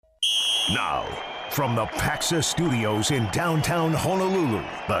Now, from the Paxa Studios in downtown Honolulu,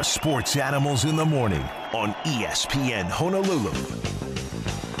 the Sports Animals in the Morning on ESPN Honolulu.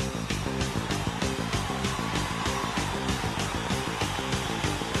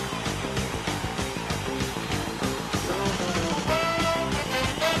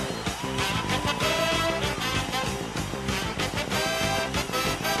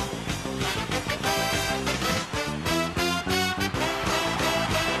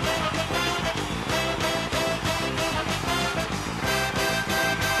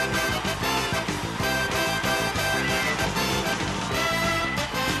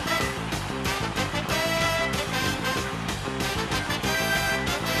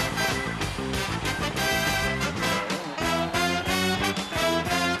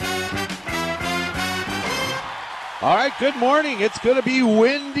 All right, good morning. It's going to be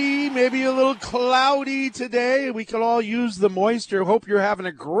windy, maybe a little cloudy today. We can all use the moisture. Hope you're having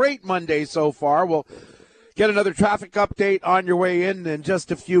a great Monday so far. We'll get another traffic update on your way in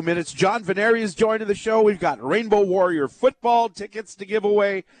just a few minutes. John Veneri is joining the show. We've got Rainbow Warrior football tickets to give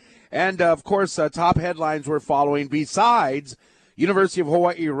away. And, of course, top headlines we're following besides University of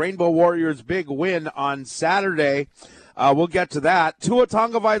Hawaii Rainbow Warriors' big win on Saturday. We'll get to that. Tua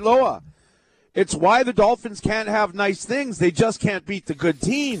Tagovailoa. It's why the Dolphins can't have nice things. They just can't beat the good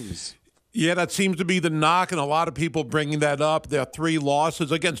teams. Yeah, that seems to be the knock, and a lot of people bringing that up. There are 3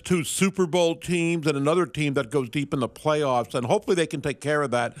 losses against 2 Super Bowl teams and another team that goes deep in the playoffs, and hopefully they can take care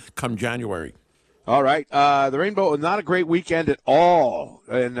of that come January. All right. The Rainbow, not a great weekend at all,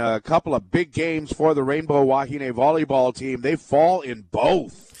 and a couple of big games for the Rainbow Wahine volleyball team. They fall in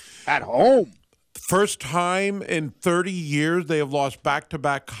both at home. First time in 30 years they have lost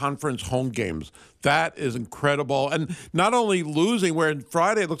back-to-back conference home games. That is incredible. And not only losing, where on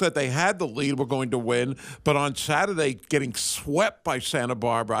Friday it looked like they had the lead, were going to win, but on Saturday getting swept by Santa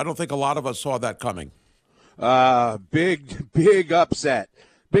Barbara. I don't think a lot of us saw that coming. Big upset.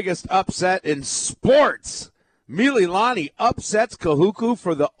 Biggest upset in sports. Mililani upsets Kahuku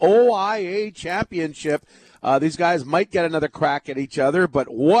for the OIA championship. These guys might get another crack at each other, but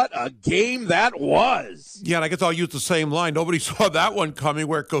what a game that was. Yeah, and I guess I'll use the same line. Nobody saw that one coming,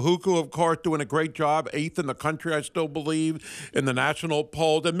 where Kahuku, of course, doing a great job, 8th in the country, I still believe, in the national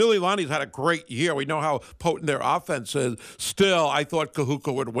polls. And Mililani's had a great year. We know how potent their offense is. Still, I thought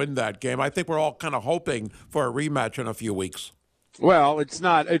Kahuku would win that game. I think we're all kind of hoping for a rematch in a few weeks. Well, it's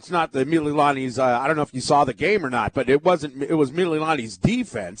not the Mililani's, I don't know if you saw the game or not, but it was Mililani's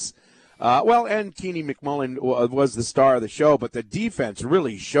defense. And Keeney McMullen was the star of the show, but the defense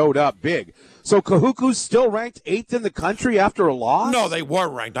really showed up big. So Kahuku's still ranked 8th in the country after a loss? No, they were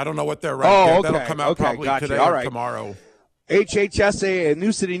ranked. I don't know what they're ranked. Oh, okay. That'll come out probably today or tomorrow. HHSAA,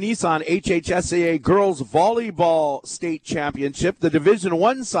 New City Nissan HHSAA Girls Volleyball State Championship. The Division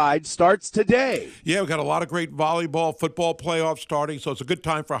I side starts today. Yeah, we've got a lot of great volleyball, football playoffs starting, so it's a good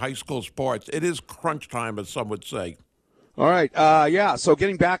time for high school sports. It is crunch time, as some would say. All right. So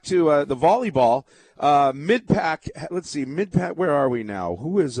getting back to the volleyball, Mid-Pack, let's see, Mid-Pack, where are we now?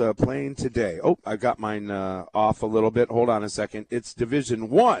 Who is playing today? Oh, I got mine off a little bit. Hold on a second. It's Division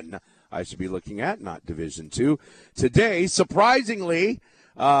I should be looking at, not Division II. Today, surprisingly,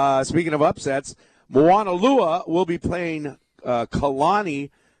 speaking of upsets, Moanalua will be playing Kalani.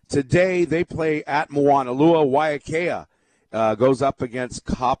 Today, they play at Moanalua. Waiakea goes up against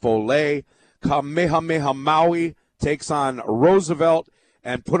Kapolei. Kamehameha Maui takes on Roosevelt,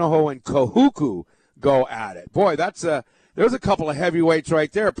 and Punahou and Kahuku go at it. Boy, there's a couple of heavyweights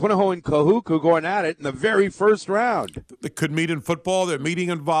right there. Punahou and Kahuku going at it in the very first round. They could meet in football. They're meeting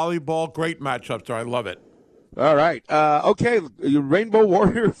in volleyball. Great matchups there. I love it. All right. Okay, Rainbow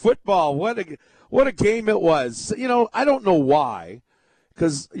Warrior football. What a game it was. I don't know why,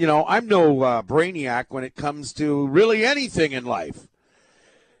 because, I'm no brainiac when it comes to really anything in life.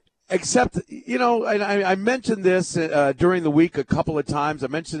 Except, I mentioned this during the week a couple of times. I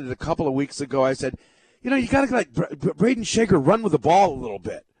mentioned it a couple of weeks ago. I said, you got to let Braden Shaker run with the ball a little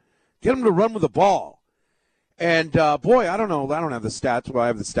bit. Get him to run with the ball. And, boy, I don't know. I don't have the stats. Well, I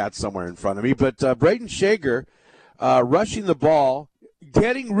have the stats somewhere in front of me. But Braden Shaker rushing the ball,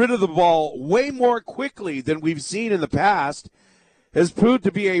 getting rid of the ball way more quickly than we've seen in the past, has proved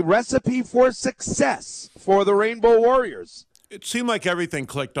to be a recipe for success for the Rainbow Warriors. It seemed like everything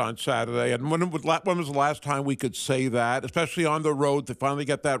clicked on Saturday. And when was the last time we could say that, especially on the road, to finally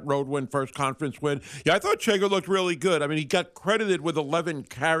get that road win, first conference win? Yeah, I thought Chager looked really good. I mean, he got credited with 11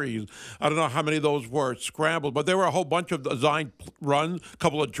 carries. I don't know how many of those were scrambled, but there were a whole bunch of designed runs, a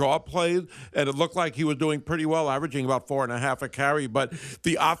couple of draw plays, and it looked like he was doing pretty well, averaging about 4.5 a carry. But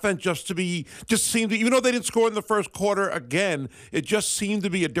the offense just seemed to, even though they didn't score in the first quarter again, it just seemed to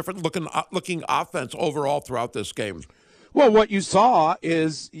be a different looking offense overall throughout this game. Well, what you saw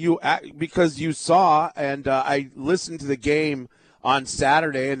is because you saw, and I listened to the game on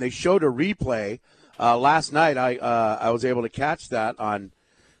Saturday, and they showed a replay last night. I was able to catch that on,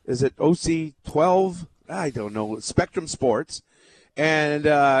 is it OC 12? I don't know, Spectrum Sports, and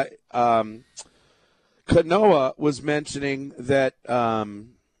Kanoa was mentioning that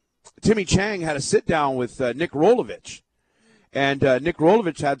Timmy Chang had a sit down with Nick Rolovich, and Nick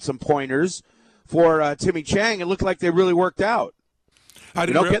Rolovich had some pointers for Timmy Chang. It looked like they really worked out.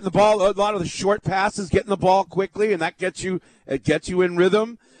 Getting the ball, a lot of the short passes, getting the ball quickly, and that gets you in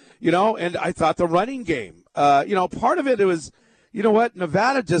rhythm, and I thought the running game, part of it was,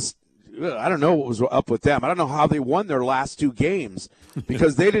 Nevada just, I don't know what was up with them. I don't know how they won their last two games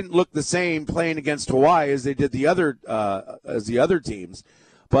because they didn't look the same playing against Hawaii as they did the other teams.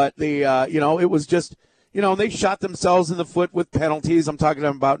 But it was just, they shot themselves in the foot with penalties. I'm talking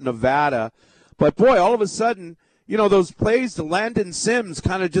about Nevada. But, boy, all of a sudden, those plays to Landon Sims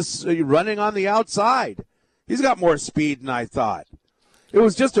kind of just running on the outside. He's got more speed than I thought. It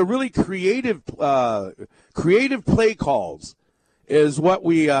was just a really creative play calls is what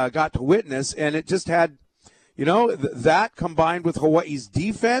we got to witness. And it just had, that combined with Hawaii's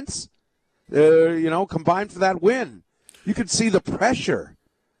defense, combined for that win. You could see the pressure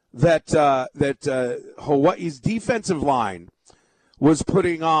that Hawaii's defensive line was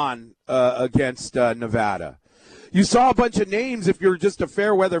putting on against Nevada. You saw a bunch of names, if you're just a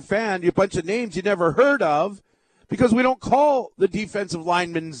fair weather fan, a bunch of names you never heard of because we don't call the defensive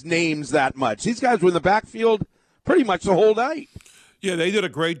linemen's names that much. These guys were in the backfield pretty much the whole night. Yeah, they did a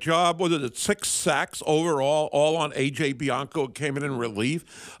great job. Was it 6 sacks overall, all on A.J. Bianco, came in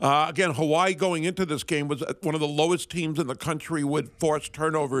relief. Again, Hawaii going into this game was one of the lowest teams in the country with forced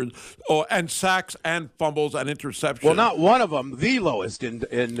turnovers and sacks and fumbles and interceptions. Well, not one of them, the lowest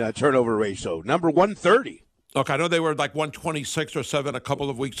in turnover ratio, number 130. Look, I know they were like 126 or 7 a couple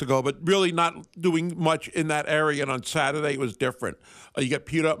of weeks ago, but really not doing much in that area. And on Saturday, it was different. You get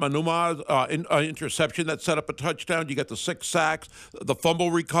Peter Manuma's interception that set up a touchdown. You get the 6 sacks, the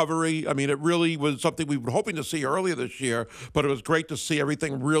fumble recovery. I mean, it really was something we were hoping to see earlier this year, but it was great to see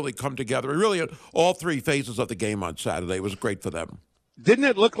everything really come together. Really, all 3 phases of the game on Saturday. It was great for them. Didn't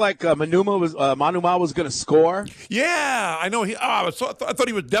it look like Manuma was going to score? Yeah, I know. I thought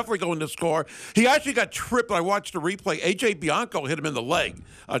he was definitely going to score. He actually got tripped. I watched the replay. A.J. Bianco hit him in the leg,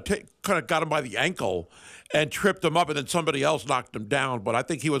 kind of got him by the ankle and tripped him up, and then somebody else knocked him down. But I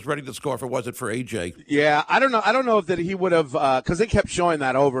think he was ready to score if it wasn't for A.J. Yeah, I don't know if that he would have, because they kept showing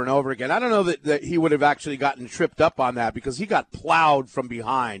that over and over again. I don't know that he would have actually gotten tripped up on that because he got plowed from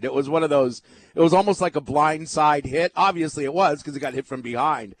behind. It was one of those, it was almost like a blindside hit. Obviously it was because he got hit from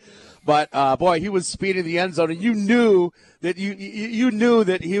behind. But, boy, he was speeding the end zone, and you knew that you knew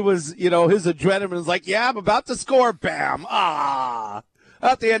that he was, his adrenaline was like, yeah, I'm about to score, bam,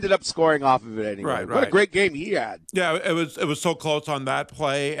 But they ended up scoring off of it anyway. Right. What a great game he had. Yeah, it was so close on that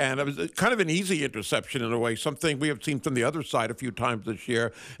play, and it was kind of an easy interception in a way, something we have seen from the other side a few times this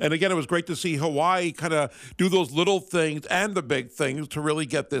year. And again, it was great to see Hawaii kind of do those little things and the big things to really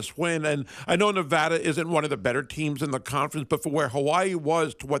get this win. And I know Nevada isn't one of the better teams in the conference, but for where Hawaii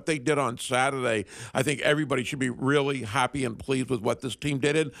was to what they did on Saturday, I think everybody should be really happy and pleased with what this team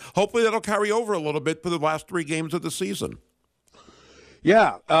did. And hopefully that'll carry over a little bit for the last 3 games of the season.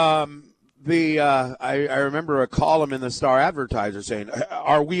 Yeah, I remember a column in the Star Advertiser saying,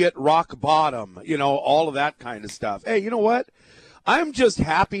 "Are we at rock bottom?" All of that kind of stuff. Hey, you know what? I'm just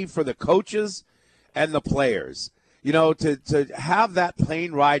happy for the coaches and the players. To have that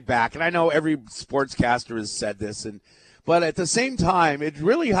plane ride back. And I know every sportscaster has said this, but at the same time, it's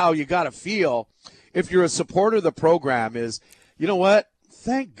really how you got to feel if you're a supporter of the program. Is you know what?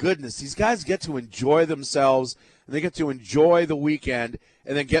 Thank goodness these guys get to enjoy themselves. And they get to enjoy the weekend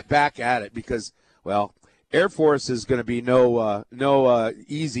and then get back at it because, well, Air Force is going to be no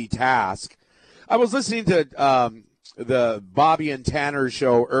easy task. I was listening to the Bobby and Tanner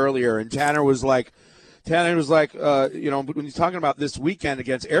show earlier, and Tanner was like, when he's talking about this weekend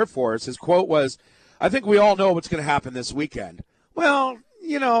against Air Force, his quote was, "I think we all know what's going to happen this weekend." Well,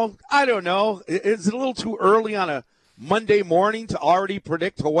 I don't know. Is it a little too early on a Monday morning to already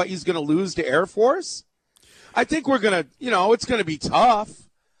predict Hawaii's going to lose to Air Force? I think we're going to, it's going to be tough.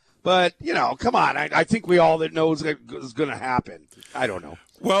 But, come on. I think we all that know is going to happen. I don't know.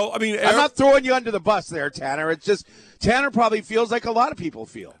 Well, I mean, I'm not throwing you under the bus there, Tanner. It's just Tanner probably feels like a lot of people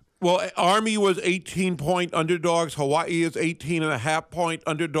feel. Well, Army was 18-point underdogs. Hawaii is 18.5-point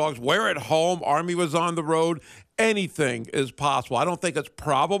underdogs. We're at home. Army was on the road. Anything is possible. I don't think it's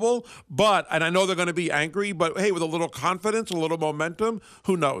probable, and I know they're going to be angry, but hey, with a little confidence, a little momentum,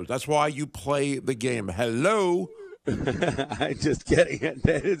 who knows? That's why you play the game. Hello. I'm just kidding.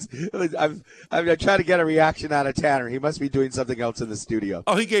 I'm trying to get a reaction out of Tanner. He must be doing something else in the studio.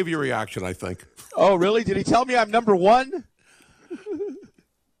 Oh, he gave you a reaction, I think. Oh, really? Did he tell me I'm number one?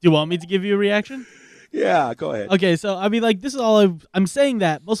 Do you want me to give you a reaction? Yeah, go ahead. Okay, so I mean, this is all I'm saying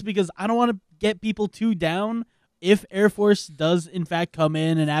that mostly because I don't want to get people too down if Air Force does in fact come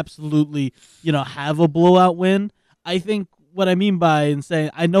in and absolutely, have a blowout win. I think what I mean by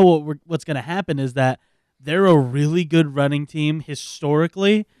saying I know what's going to happen is that they're a really good running team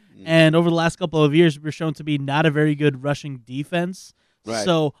historically, and over the last couple of years, we're shown to be not a very good rushing defense. Right.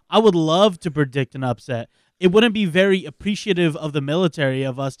 So I would love to predict an upset. It wouldn't be very appreciative of the military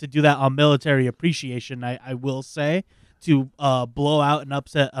of us to do that on military appreciation, I will say, to blow out and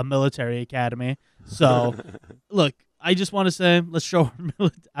upset a military academy. So, look, I just want to say, let's show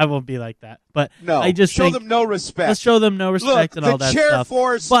I won't be like that. But no, I just show them no respect. Let's show them no respect and all that stuff. The chair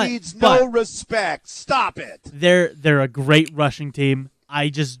force needs no respect. Stop it. They're a great rushing team. I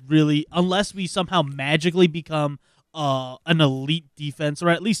just really, unless we somehow magically become an elite defense, or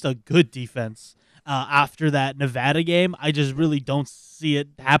at least a good defense, after that Nevada game, I just really don't see it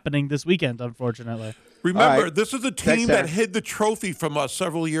happening this weekend, unfortunately. Remember, this is a team that hid the trophy from us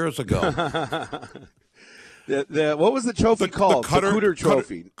several years ago. What was the trophy called? The Cooter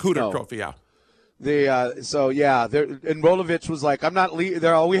Trophy. Cooter Trophy, yeah. And Rolovich was like, I'm not leaving.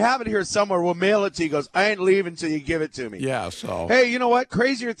 We have it here somewhere. We'll mail it to you. He goes, I ain't leaving until you give it to me. Yeah, so. Hey, you know what?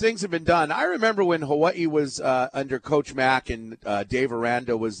 Crazier things have been done. I remember when Hawaii was under Coach Mack and Dave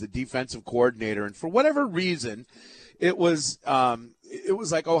Aranda was the defensive coordinator. And for whatever reason, it was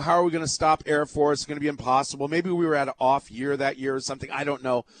like, oh, how are we going to stop Air Force? It's going to be impossible. Maybe we were at an off year that year or something. I don't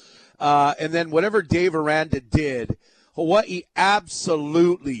know. And then whatever Dave Aranda did, Hawaii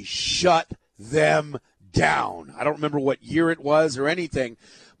absolutely shut them down. I don't remember what year it was or anything,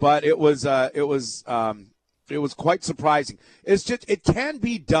 but it was quite surprising. It can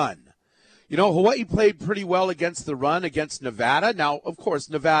be done. Hawaii played pretty well against the run against Nevada. Now, of course,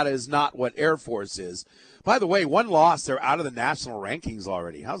 Nevada is not what Air Force is. By the way, one loss, they're out of the national rankings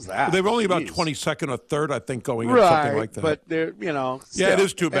already. How's that? They were only about 22nd or 3rd, I think, going or something like that. But they're, still. Yeah, it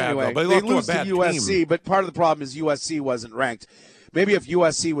is too bad, anyway, though. They lose to USC, team. But part of the problem is USC wasn't ranked. Maybe if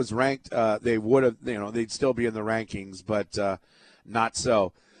USC was ranked, they would have, they'd still be in the rankings, but not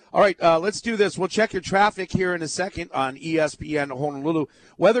so. All right, let's do this. We'll check your traffic here in a second on ESPN Honolulu.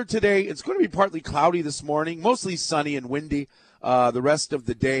 Weather today, it's going to be partly cloudy this morning, mostly sunny and windy the rest of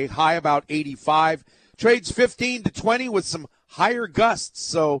the day. High about 85. Trades 15 to 20 with some higher gusts.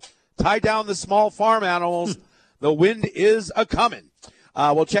 So tie down the small farm animals. The wind is a-coming.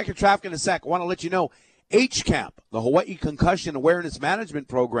 We'll check your traffic in a sec. I want to let you know, HCAMP, the Hawaii Concussion Awareness Management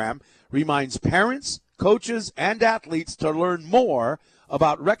Program, reminds parents, coaches, and athletes to learn more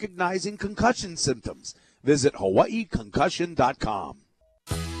about recognizing concussion symptoms. Visit hawaiiconcussion.com.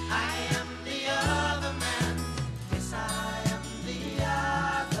 I am the other man. Yes, I am the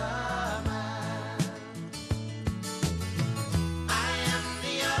other man. I am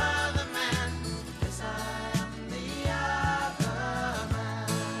the other man. Yes, I am the other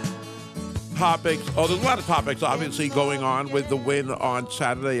man. Topics. Oh, there's a lot of topics, obviously, going on with the win on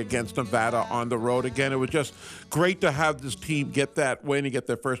Saturday against Nevada on the road. Again, it was just great to have this team get that win and get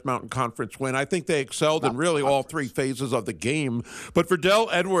their first Mountain Conference win. I think they excelled in really all three phases of the game. But Verdell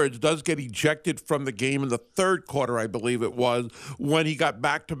Edwards does get ejected from the game in the third quarter, I believe it was, when he got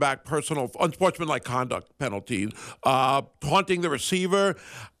back-to-back personal unsportsmanlike conduct penalties, taunting the receiver.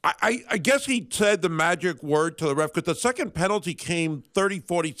 I guess he said the magic word to the ref because the second penalty came 30,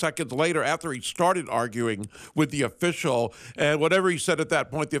 40 seconds later after he started arguing with the official. And whatever he said at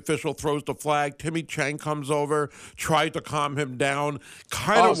that point, the official throws the flag. Timmy Chang comes over, tries to calm him down.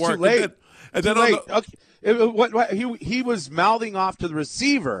 Kind of worked. Too late. And then he was mouthing off to the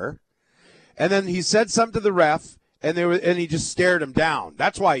receiver, and then he said something to the ref, and he just stared him down.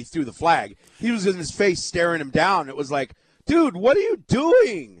 That's why he threw the flag. He was in his face staring him down. It was like, dude, what are you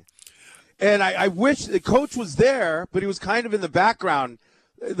doing? And I wish the coach was there, but he was kind of in the background.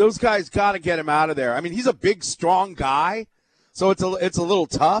 Those guys got to get him out of there. I mean, he's a big, strong guy, so it's a little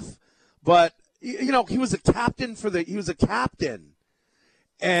tough. But he was a captain he was a captain,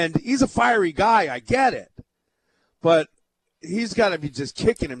 and he's a fiery guy. I get it, but he's got to be just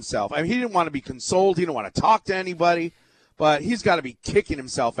kicking himself. I mean, he didn't want to be consoled. He didn't want to talk to anybody, but he's got to be kicking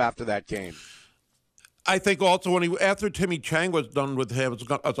himself after that game. I think also after Timmy Chang was done with him,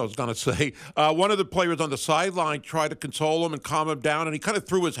 as I was going to say, one of the players on the sideline tried to console him and calm him down, and he kind of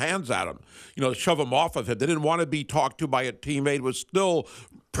threw his hands at him, to shove him off of him. They didn't want to be talked to by a teammate. Was still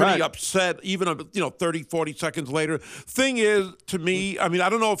pretty upset, even 30, 40 seconds later. Thing is, to me, I mean, I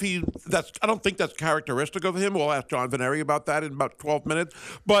don't know if I don't think that's characteristic of him. We'll ask John Veneri about that in about 12 minutes,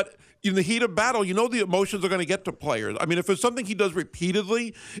 but in the heat of battle, the emotions are going to get to players. I mean, if it's something he does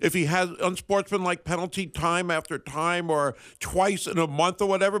repeatedly, if he has unsportsmanlike penalty time after time or twice in a month or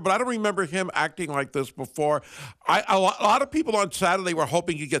whatever, but I don't remember him acting like this before. A lot of people on Saturday were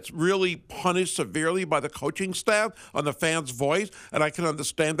hoping he gets really punished severely by the coaching staff on the fans' voice, and I can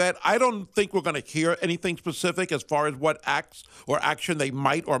understand that. I don't think we're going to hear anything specific as far as what acts or action they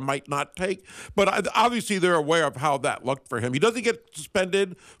might or might not take, but obviously they're aware of how that looked for him. He doesn't get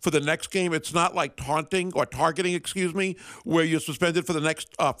suspended for the next game. It's not like taunting or targeting, where you're suspended for the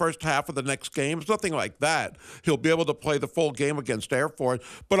next first half of the next game. It's nothing like that. He'll be able to play the full game against Air Force,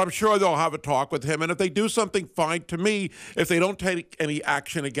 but I'm sure they'll have a talk with him. And if they do something, fine. To me, if they don't take any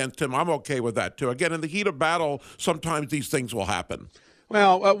action against him, I'm okay with that too. Again, in the heat of battle, sometimes these things will happen.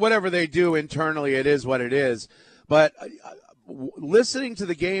 Well, whatever they do internally, it is what it is. But listening to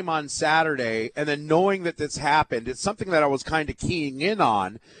the game on Saturday and then knowing that this happened, it's something that I was kind of keying in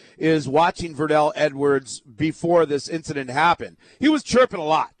on, is watching Verdell Edwards before this incident happened. He was chirping a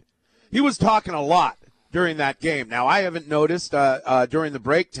lot. He was talking a lot during that game. Now, I haven't noticed during the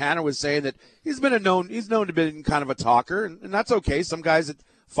break, Tanner was saying that he's known to be kind of a talker, and that's okay. Some guys, it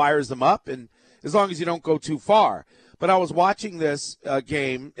fires them up, and as long as you don't go too far. But I was watching this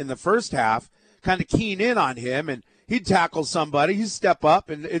game in the first half, kind of keying in on him, and he'd tackle somebody, he'd step up,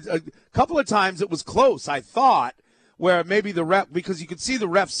 and a couple of times it was close, I thought, where maybe the ref, because you could see the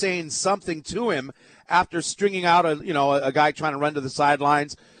ref saying something to him after stringing out a guy trying to run to the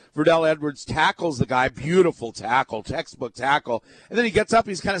sidelines. Verdell Edwards tackles the guy, beautiful tackle, textbook tackle, and then he gets up,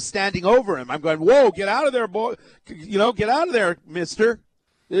 he's kind of standing over him. I'm going, whoa, get out of there, boy, get out of there, mister.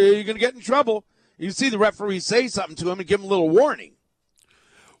 You're going to get in trouble. You see the referee say something to him and give him a little warning.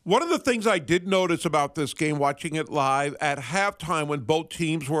 One of the things I did notice about this game, watching it live, at halftime when both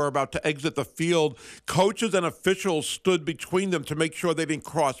teams were about to exit the field, coaches and officials stood between them to make sure they didn't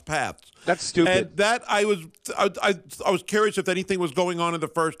cross paths. That's stupid. And that I was curious if anything was going on in the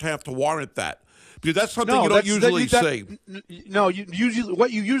first half to warrant that. Because that's something you don't usually see. No, what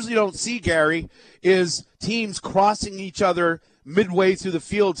you usually don't see, Gary, is teams crossing each other midway through the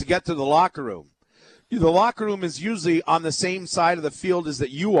field to get to the locker room. The locker room is usually on the same side of the field as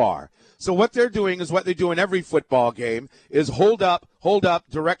that you are. So what they're doing is what they do in every football game, is hold up,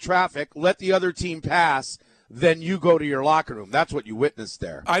 direct traffic, let the other team pass, then you go to your locker room. That's what you witnessed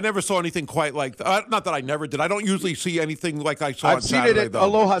there. I never saw anything quite like that. Not that I never did. I don't usually see anything like I saw on Saturday, I've seen it at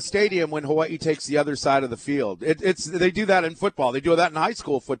Aloha Stadium when Hawaii takes the other side of the field. They do that in football. They do that in high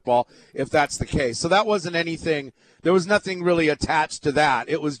school football, if that's the case. So that wasn't anything. There was nothing really attached to that.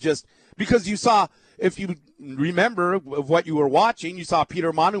 It was just because you saw – if you remember of what you were watching, you saw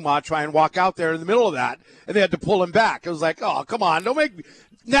Peter Manuma try and walk out there in the middle of that, and they had to pull him back. It was like, oh, come on, don't make me.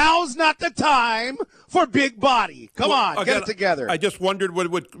 Now's not the time for big body. Come on, again, get it together. I just wondered, would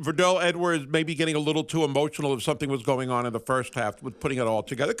Verdell Edwards maybe getting a little too emotional if something was going on in the first half with putting it all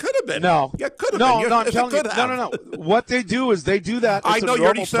together? Could have been. No. Yeah, could have been. No, I'm telling you. No. What they do is they do that. I know, you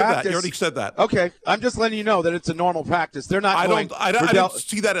already said practice. that. You already said that. Okay, I'm just letting you know that it's a normal practice. They're not I don't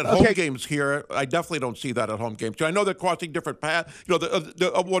see that at home games here. I definitely don't see that at home games. I know they're crossing different paths.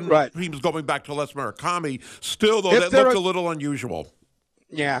 The one team's going back to Les Murakami. Still, though, that looked a little unusual.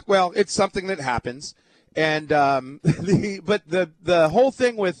 Yeah, well, it's something that happens, and the whole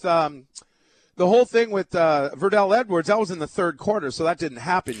thing with Verdell Edwards, that was in the third quarter, so that didn't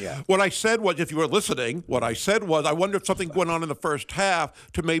happen yet. What I said was, if you were listening, I wonder if something went on in the first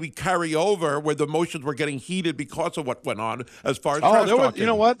half to maybe carry over where the emotions were getting heated because of what went on as far as trash talking. You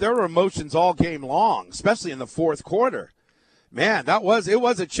know what? There were emotions all game long, especially in the fourth quarter. Man, it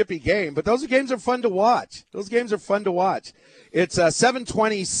was a chippy game, but those games are fun to watch. It's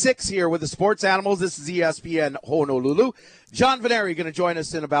 7:26 here with the Sports Animals. This is ESPN Honolulu. John Veneri going to join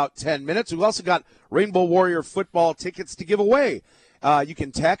us in about 10 minutes. We've also got Rainbow Warrior football tickets to give away. You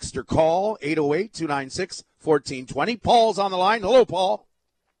can text or call 808-296-1420. Paul's on the line. Hello, Paul.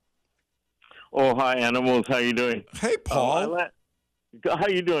 Oh, hi, Animals. How you doing? Hey, Paul. How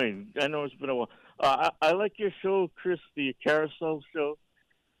you doing? I know it's been a while. I like your show, Chris, the Carousel show.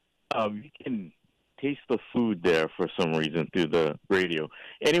 You can taste the food there for some reason through the radio.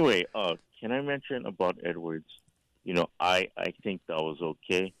 Anyway, can I mention about Edwards? I think that was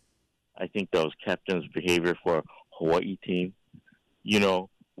okay. I think that was captain's behavior for a Hawaii team.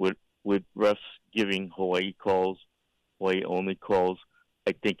 With refs giving Hawaii calls, Hawaii only calls,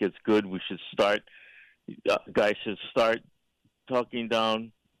 I think it's good. We should start. Guys should start talking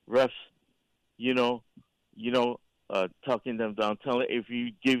down refs. Talking them down. Telling if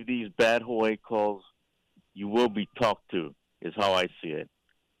you give these bad Hawaii calls, you will be talked to. Is how I see it.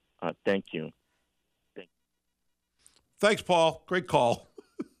 Thank you. Thanks, Paul. Great call.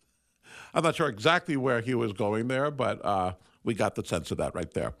 I'm not sure exactly where he was going there, but we got the sense of that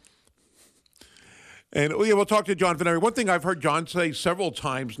right there. And we'll talk to John Veneri. One thing I've heard John say several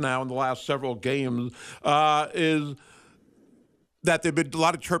times now in the last several games is that there've been a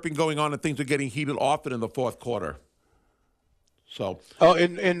lot of chirping going on and things are getting heated often in the fourth quarter. So. Oh,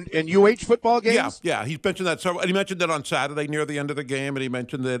 in UH football games? Yeah. He's mentioned that several. And he mentioned it on Saturday near the end of the game, and he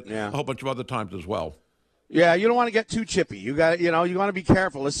mentioned it a whole bunch of other times as well. Yeah, you don't want to get too chippy. You want to be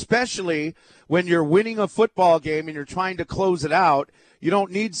careful, especially when you're winning a football game and you're trying to close it out. You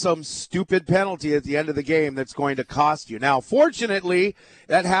don't need some stupid penalty at the end of the game that's going to cost you. Now, fortunately,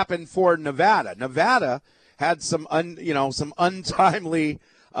 that happened for Nevada. Nevada had some untimely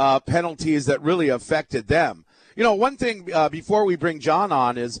penalties that really affected them. One thing before we bring John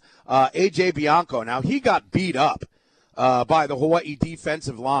on is A.J. Bianco. Now, he got beat up by the Hawaii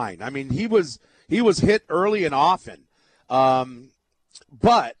defensive line. I mean, he was hit early and often. But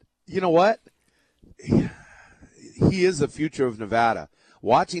you know what? He is the future of Nevada.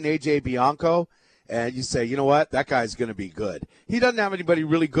 Watching A.J. Bianco, and you say, you know what? That guy's going to be good. He doesn't have anybody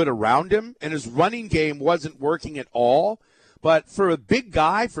really good around him, and his running game wasn't working at all. But for a big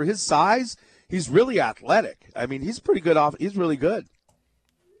guy, for his size, he's really athletic. I mean, he's pretty good off. He's really good.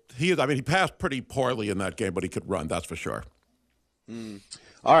 He is. I mean, he passed pretty poorly in that game, but he could run. That's for sure.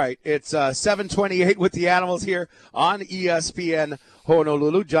 All right, it's 7:28 with the Animals here on ESPN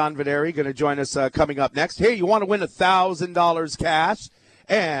Honolulu. John Veneri going to join us coming up next. Hey, you want to win $1,000 cash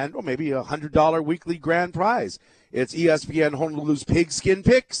and maybe a $100 weekly grand prize? It's ESPN Honolulu's Pigskin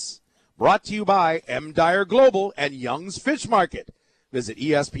Picks, brought to you by M. Dyer Global and Young's Fish Market. Visit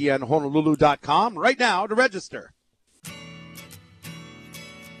ESPNHonolulu.com right now to register.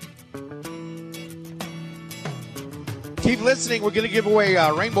 Keep listening. We're going to give away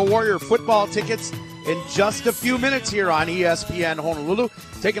Rainbow Warrior football tickets in just a few minutes here on ESPN Honolulu.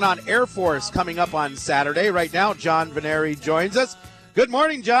 Taking on Air Force coming up on Saturday. Right now, John Veneri joins us. Good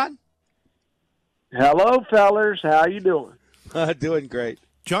morning, John. Hello, fellers. How you doing? Doing great.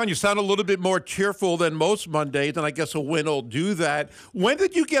 John, you sound a little bit more cheerful than most Mondays, and I guess a win will do that. When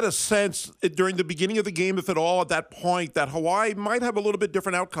did you get a sense during the beginning of the game, if at all, at that point, that Hawaii might have a little bit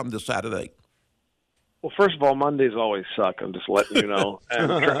different outcome this Saturday? Well, first of all, Mondays always suck. I'm just letting you know.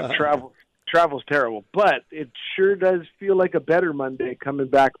 And travel's terrible. But it sure does feel like a better Monday coming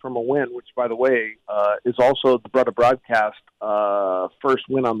back from a win, which, by the way, is also the Brother Broadcast first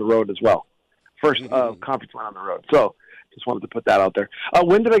win on the road as well. First conference win on the road. So just wanted to put that out there.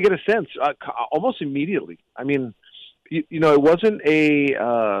 When did I get a sense? Almost immediately. I mean, it wasn't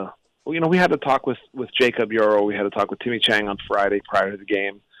a we had to talk with Jacob Yoro. We had to talk with Timmy Chang on Friday prior to the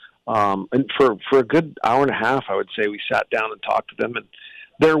game. And for a good hour and a half, I would say, we sat down and talked to them. And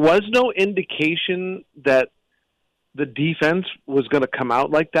there was no indication that the defense was going to come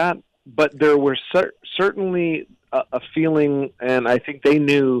out like that. But there were certainly a feeling, and I think they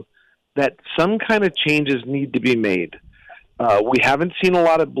knew, that some kind of changes need to be made. We haven't seen a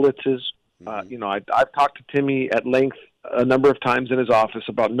lot of blitzes. I've talked to Timmy at length a number of times in his office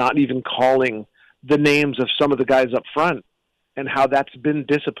about not even calling the names of some of the guys up front and how that's been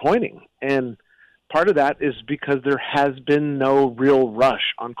disappointing. And part of that is because there has been no real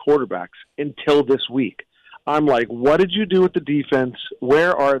rush on quarterbacks until this week. I'm like, what did you do with the defense?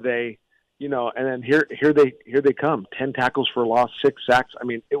 Where are they? And then here they come. 10 tackles for loss, 6 sacks. I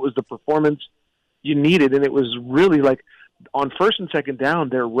mean, it was the performance you needed, and it was really like on first and second down,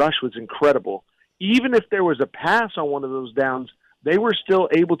 their rush was incredible. Even if there was a pass on one of those downs, they were still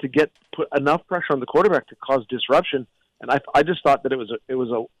able to put enough pressure on the quarterback to cause disruption. And I just thought that it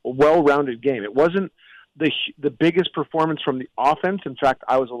was a well-rounded game. It wasn't the biggest performance from the offense. In fact,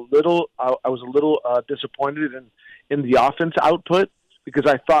 I was a little disappointed in the offense output, because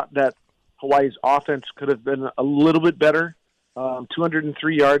I thought that Hawaii's offense could have been a little bit better.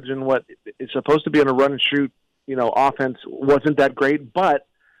 203 yards in what is supposed to be on a run and shoot, offense wasn't that great. But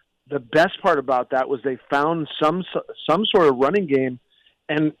the best part about that was they found some sort of running game.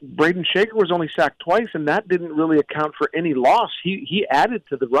 And Braden Shaker was only sacked twice, and that didn't really account for any loss. He added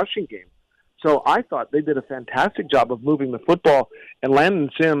to the rushing game. So I thought they did a fantastic job of moving the football. And Landon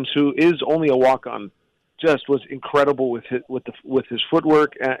Sims, who is only a walk-on, just was incredible with his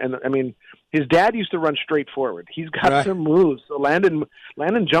footwork. And I mean, his dad used to run straight forward. He's got some moves. So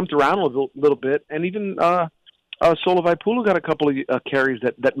Landon jumped around a little bit, and even Solovaipulu got a couple of carries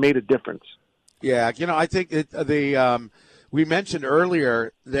that made a difference. Yeah, I think we mentioned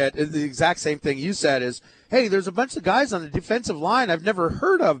earlier that the exact same thing you said is, hey, there's a bunch of guys on the defensive line I've never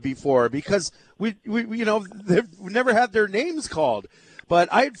heard of before because we they've never had their names called. But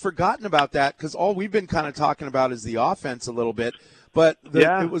I had forgotten about that because all we've been kind of talking about is the offense a little bit. But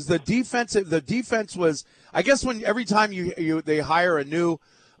it was the defense. The defense was, I guess, when every time they hire a new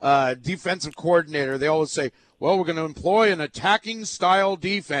defensive coordinator, they always say, well, we're going to employ an attacking style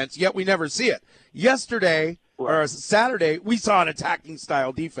defense, yet we never see it. Yesterday or Saturday, we saw an attacking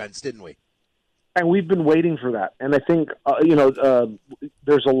style defense, didn't we? And we've been waiting for that. And I think,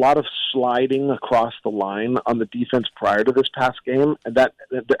 there's a lot of sliding across the line on the defense prior to this past game, and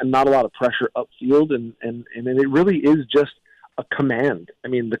not a lot of pressure upfield. And it really is just a command. I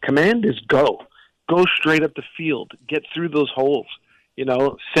mean, the command is go straight up the field, get through those holes,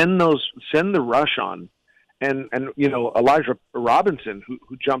 send the rush on. And Elijah Robinson,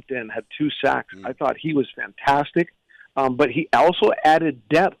 who jumped in, had 2 sacks. I thought he was fantastic. But he also added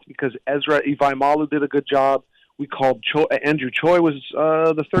depth because Ezra Ivaimalu did a good job. We called Andrew Choi was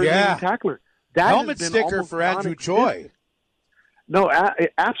the third leading tackler. That helmet sticker for Andrew Choi. No,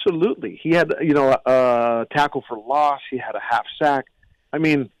 absolutely. He had a tackle for loss. He had a half sack. I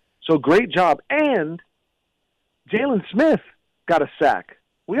mean, so great job. And Jalen Smith got a sack.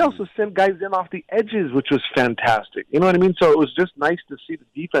 We also sent guys in off the edges, which was fantastic. You know what I mean? So it was just nice to see the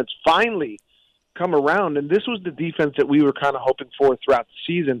defense finally come around. And this was the defense that we were kind of hoping for throughout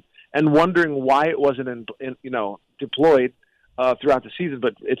the season and wondering why it wasn't deployed throughout the season,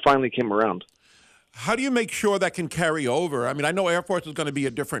 but it finally came around. How do you make sure that can carry over? I mean, I know Air Force is going to be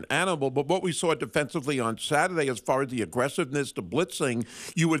a different animal, but what we saw defensively on Saturday as far as the aggressiveness, the blitzing,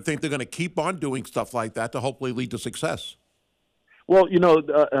 you would think they're going to keep on doing stuff like that to hopefully lead to success. Well,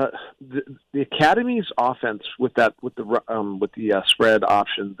 the Academy's offense with the spread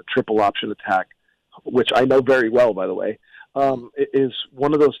option, the triple option attack, which I know very well, by the way, is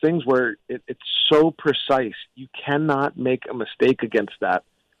one of those things where it's so precise. You cannot make a mistake against that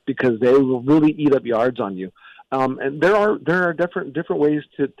because they will really eat up yards on you. And there are different ways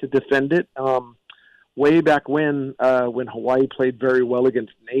to defend it. Way back when Hawaii played very well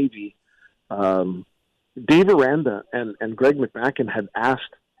against Navy, Dave Aranda and Greg McMacken had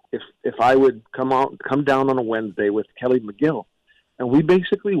asked if I would come down on a Wednesday with Kelly McGill, and we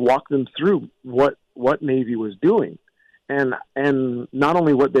basically walked them through what Navy was doing, and not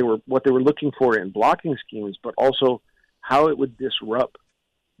only what they were looking for in blocking schemes, but also how it would disrupt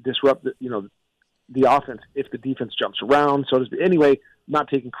the offense if the defense jumps around. So to speak. Anyway, not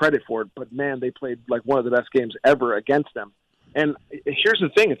taking credit for it, but man, they played like one of the best games ever against them. And here's the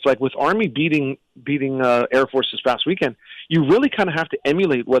thing: it's like with Army beating Air Force this past weekend, you really kind of have to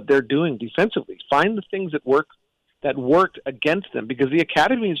emulate what they're doing defensively. Find the things that worked against them, because the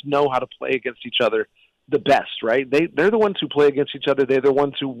academies know how to play against each other the best, right? They're the ones who play against each other. They're the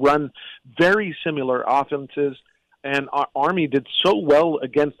ones who run very similar offenses. And Army did so well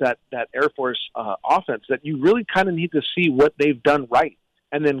against that Air Force offense that you really kind of need to see what they've done right,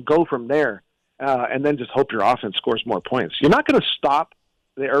 and then go from there. And then just hope your offense scores more points. You're not going to stop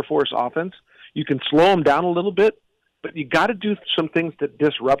the Air Force offense. You can slow them down a little bit, but you got to do some things that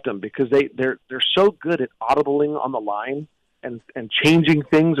disrupt them, because they're so good at audibling on the line and changing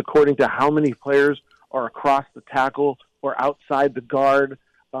things according to how many players are across the tackle or outside the guard.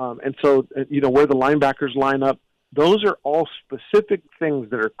 And so, where the linebackers line up, those are all specific things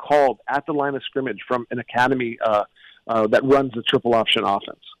that are called at the line of scrimmage from an academy that runs the triple option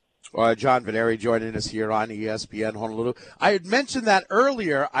offense. John Veneri joining us here on ESPN Honolulu. I had mentioned that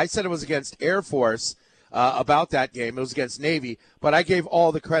earlier. I said it was against Air Force about that game. It was against Navy, but I gave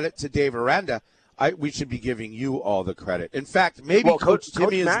all the credit to Dave Aranda. We should be giving you all the credit. In fact, maybe Coach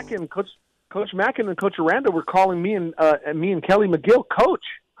Timmy Coach Mackin and Coach Aranda were calling me and Kelly McGill Coach.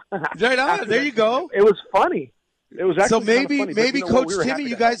 Right on. There you go. It was funny. It was actually funny, maybe Coach Timmy,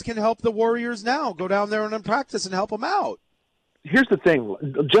 you guys can help the Warriors now. Go down there and practice and help them out. Here's the thing,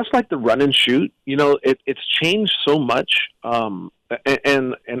 just like the run and shoot, it's changed so much. And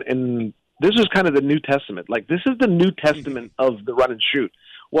this is kind of the New Testament. Like, this is the New Testament of the run and shoot.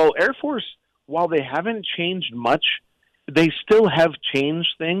 Well, Air Force, while they haven't changed much, they still have changed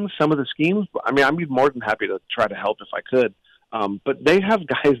things, some of the schemes. I mean, I'd be more than happy to try to help if I could. But they have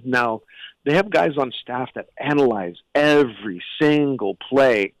guys now, they have guys on staff that analyze every single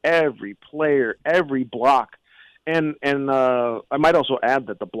play, every player, every block. I might also add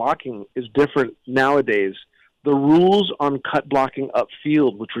that the blocking is different nowadays. The rules on cut blocking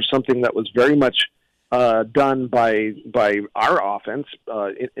upfield, which was something that was very much done by our offense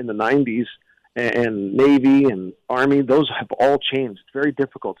in the 90s, and Navy and Army, those have all changed. It's very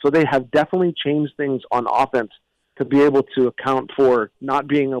difficult. So they have definitely changed things on offense to be able to account for not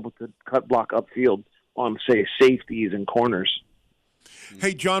being able to cut block upfield on, say, safeties and corners.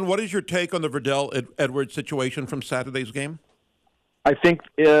 Hey, John, what is your take on the Verdell Edwards situation from Saturday's game? I think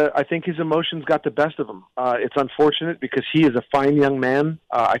his emotions got the best of him. It's unfortunate because he is a fine young man.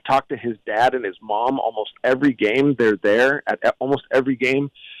 I talked to his dad and his mom almost every game. They're there at almost every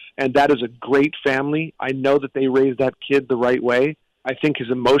game, and that is a great family. I know that they raised that kid the right way. I think his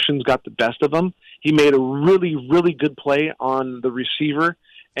emotions got the best of him. He made a really, really good play on the receiver,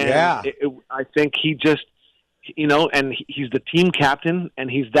 and I think he just, and he's the team captain,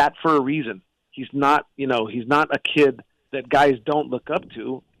 and he's that for a reason. He's not a kid that guys don't look up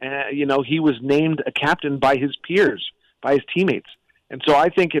to. He was named a captain by his peers, by his teammates. And so I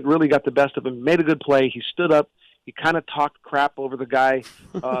think it really got the best of him. He made a good play. He stood up. He kind of talked crap over the guy.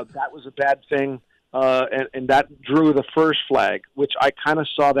 That was a bad thing. And that drew the first flag, which I kind of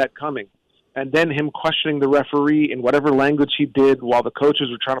saw that coming. And then him questioning the referee in whatever language he did while the coaches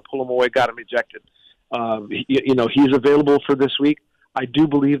were trying to pull him away got him ejected. He's available for this week. I do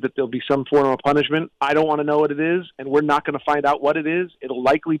believe that there'll be some form of punishment. I don't want to know what it is, and we're not going to find out what it is. It'll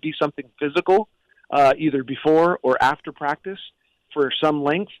likely be something physical, either before or after practice for some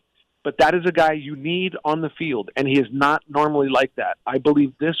length. But that is a guy you need on the field, and he is not normally like that. I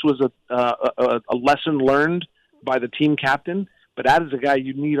believe this was a lesson learned by the team captain, but that is a guy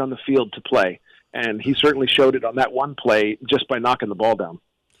you need on the field to play. And he certainly showed it on that one play just by knocking the ball down.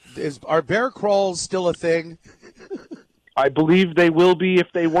 Are bear crawls still a thing? I believe they will be.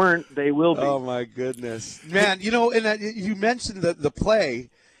 If they weren't, they will be. Oh, my goodness. Man, and you mentioned the play,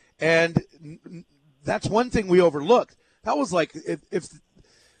 and that's one thing we overlooked. That was like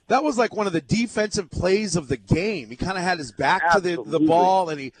that was like one of the defensive plays of the game. He kind of had his back to the ball,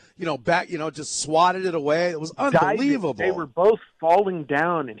 and he, just swatted it away. It was unbelievable. They were both falling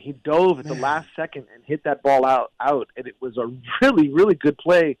down, and he dove at the last second and hit that ball out. And it was a really, really good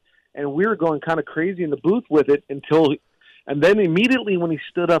play. And we were going kind of crazy in the booth with it and then immediately when he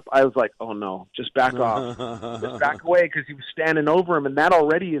stood up, I was like, oh, no, just back off. Just back away, because he was standing over him, and that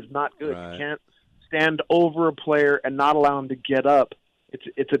already is not good. Right. You can't stand over a player and not allow him to get up.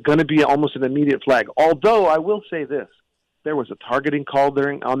 It's going to be almost an immediate flag. Although I will say this, there was a targeting call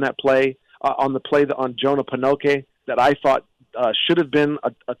on that play, on the play on Jonah Pinoque that I thought should have been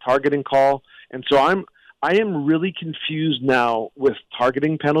a targeting call. And so I am really confused now with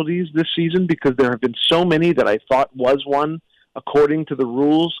targeting penalties this season, because there have been so many that I thought was one according to the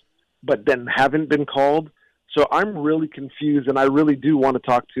rules, but then haven't been called. So I'm really confused, and I really do want to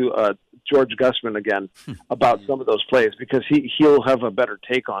talk to George Gussman again about some of those plays, because he'll have a better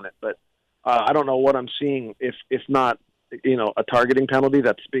take on it. But I don't know what I'm seeing if not, a targeting penalty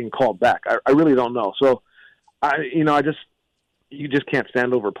that's being called back. I really don't know. So you just can't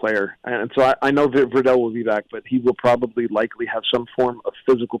stand over a player. And so I know that Verdell will be back, but he will probably likely have some form of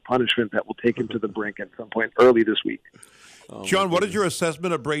physical punishment that will take him to the brink at some point early this week. John, what is your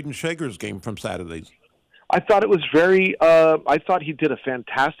assessment of Braden Shager's game from Saturdays? I thought it was I thought he did a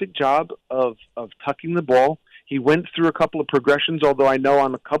fantastic job of tucking the ball. He went through a couple of progressions, although I know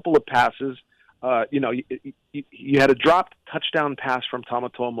on a couple of passes, you had a dropped touchdown pass from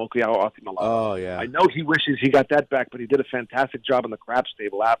Tamatoa Mokuiao-Atimala. Oh, yeah. I know he wishes he got that back, but he did a fantastic job in the craps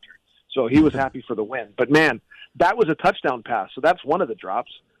table after. So he was happy for the win. But, man, that was a touchdown pass, so that's one of the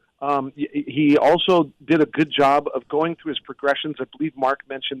drops. He also did a good job of going through his progressions. I believe Mark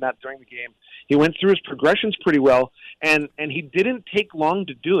mentioned that during the game. He went through his progressions pretty well, and he didn't take long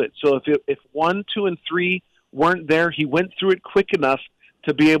to do it. So if 1, 2, and 3 weren't there, he went through it quick enough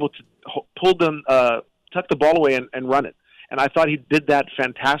to be able to tuck the ball away and run it. And I thought he did that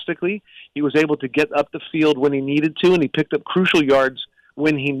fantastically. He was able to get up the field when he needed to, and he picked up crucial yards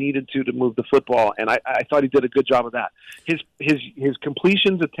when he needed to move the football. And I thought he did a good job of that. His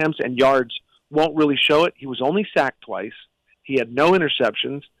completions, attempts, and yards won't really show it. He was only sacked twice. He had no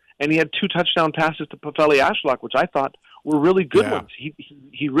interceptions, and he had 2 touchdown passes to Pafeli Ashlock, which I thought were really good ones.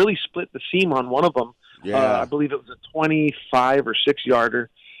 He really split the seam on one of them. I believe it was a 25 or 6 yarder.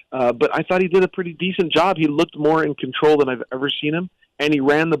 But I thought he did a pretty decent job. He looked more in control than I've ever seen him, and he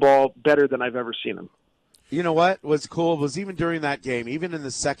ran the ball better than I've ever seen him. You know what was cool was even during that game, even in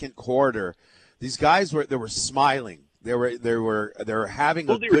the second quarter, these guys were smiling. They were having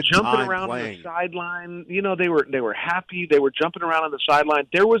a good time playing. They were jumping around on the sideline. They were happy. They were jumping around on the sideline.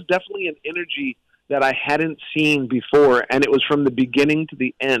 There was definitely an energy that I hadn't seen before, and it was from the beginning to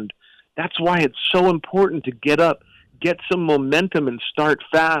the end. That's why it's so important to get up, get some momentum, and start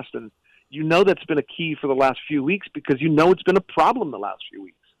fast. And you know that's been a key for the last few weeks because you know it's been a problem the last few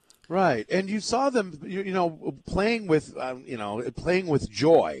weeks. Right, and you saw them, playing with, playing with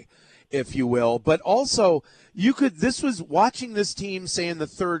joy, if you will. But also, this was watching this team, say, in the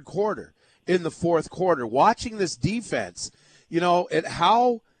third quarter, in the fourth quarter, watching this defense, at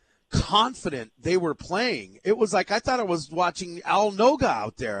how confident they were playing. It was like I thought I was watching Al Noga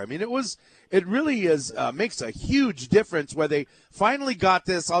out there. I mean, it really is makes a huge difference where they finally got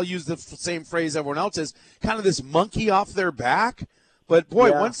this. I'll use the same phrase everyone else says, kind of this monkey off their back. But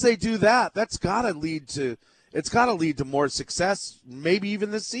boy, once they do that, it's got to lead to more success, maybe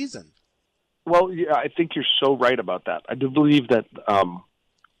even this season. Well, yeah, I think you're so right about that. I do believe that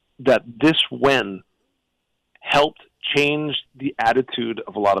that this win helped change the attitude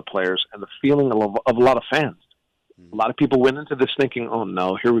of a lot of players and the feeling of a lot of fans. A lot of people went into this thinking, "Oh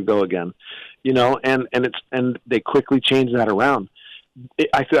no, here we go again," and they quickly changed that around.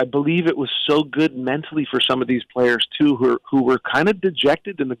 I believe it was so good mentally for some of these players too, who were kind of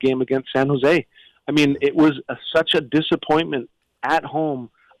dejected in the game against San Jose. I mean, it was such a disappointment at home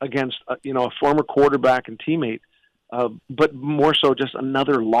against a former quarterback and teammate, but more so just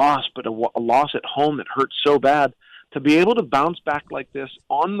another loss, but a loss at home that hurt so bad. To be able to bounce back like this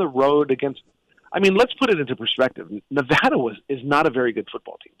on the road against, I mean, let's put it into perspective. Nevada is not a very good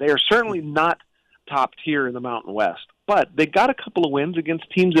football team. They are certainly not top tier in the Mountain West, but they got a couple of wins against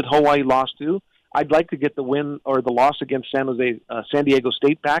teams that Hawaii lost to. I'd like to get the win or the loss against San Diego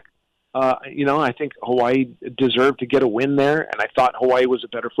State back. I think Hawaii deserved to get a win there, and I thought Hawaii was a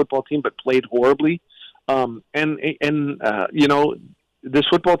better football team, but played horribly. This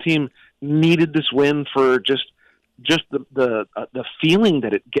football team needed this win for just the feeling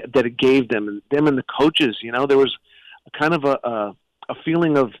that it gave them and the coaches. There was a kind of a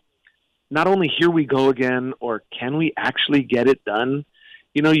feeling of not only here we go again, or can we actually get it done?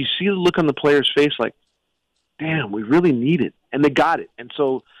 You see the look on the players' face like, damn, we really need it. And they got it. And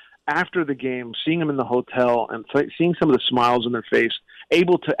so after the game, seeing them in the hotel and seeing some of the smiles on their face,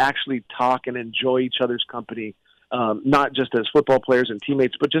 able to actually talk and enjoy each other's company, not just as football players and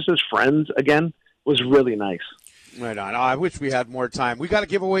teammates, but just as friends again, was really nice. Right on. Oh, I wish we had more time. We got to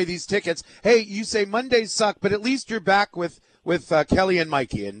give away these tickets. Hey, you say Mondays suck, but at least you're back with Kelly and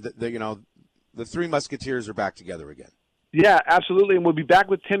Mikey, and the Three Musketeers are back together again. Yeah, absolutely, and we'll be back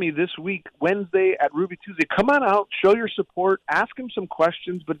with Timmy this week, Wednesday at Ruby Tuesday. Come on out, show your support, ask him some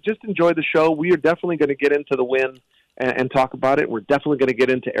questions, but just enjoy the show. We are definitely going to get into the win and talk about it. We're definitely going to get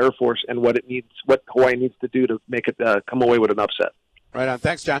into Air Force and what Hawaii needs to do to make it come away with an upset. Right on.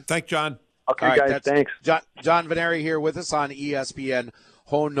 Thanks, John. Thanks, John. Okay, right, guys, thanks. John Veneri here with us on ESPN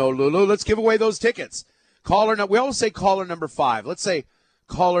Honolulu. Let's give away those tickets. We always say caller number 5. Let's say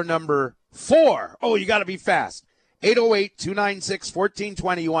caller number 4. Oh, you got to be fast.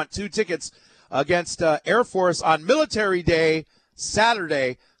 808-296-1420. You want 2 tickets against Air Force on Military Day,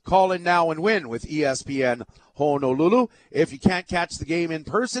 Saturday. Call in now and win with ESPN Honolulu. If you can't catch the game in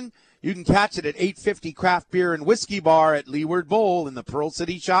person, you can catch it at 850 Craft Beer and Whiskey Bar at Leeward Bowl in the Pearl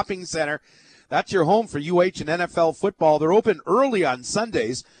City Shopping Center. That's your home for UH and NFL football. They're open early on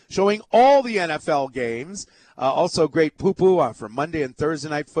Sundays, showing all the NFL games. Also great poo-poo for Monday and Thursday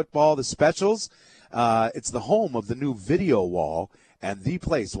night football, the specials. It's the home of the new video wall and the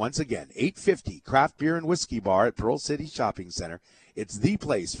place, once again, 850 Craft Beer and Whiskey Bar at Pearl City Shopping Center. It's the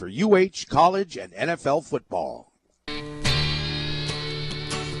place for UH, college, and NFL football.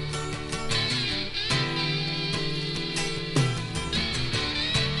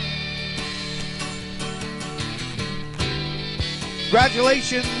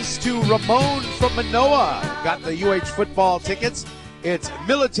 Congratulations to Ramon from Manoa. Got the UH football tickets. It's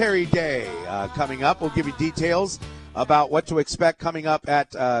Military Day coming up. We'll give you details about what to expect coming up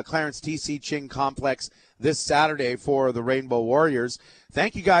at Clarence T.C. Ching Complex this Saturday for the Rainbow Warriors.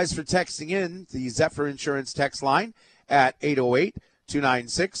 Thank you guys for texting in the Zephyr Insurance text line at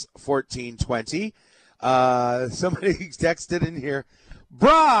 808-296-1420. Somebody texted in here,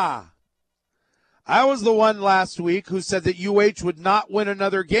 brah! I was the one last week who said that UH would not win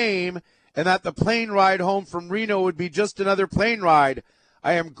another game and that the plane ride home from Reno would be just another plane ride.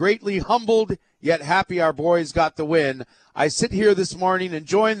 I am greatly humbled, yet happy our boys got the win. I sit here this morning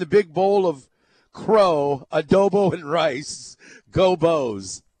enjoying the big bowl of crow, adobo, and rice. Go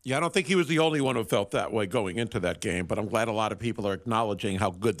Bows. Yeah, I don't think he was the only one who felt that way going into that game, but I'm glad a lot of people are acknowledging how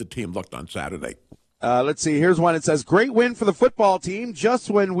good the team looked on Saturday. Let's see. Here's one. It says, great win for the football team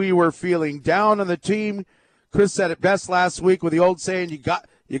just when we were feeling down on the team. Chris said it best last week with the old saying, you got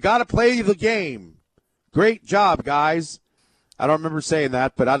to play the game. Great job, guys. I don't remember saying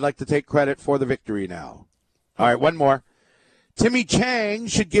that, but I'd like to take credit for the victory now. All right, one more. Timmy Chang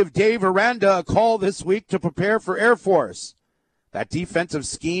should give Dave Aranda a call this week to prepare for Air Force. That defensive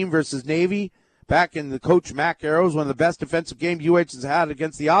scheme versus Navy back in the Coach Mack era was one of the best defensive games UH has had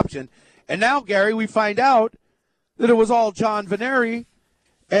against the option. And now, Gary, we find out that it was all John Veneri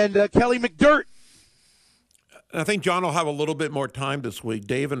and Kelly McDirt. I think John will have a little bit more time this week.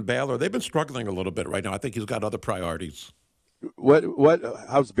 Dave and Baylor, they've been struggling a little bit right now. I think he's got other priorities.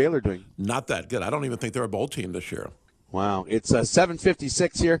 How's Baylor doing? Not that good. I don't even think they're a bowl team this year. Wow. It's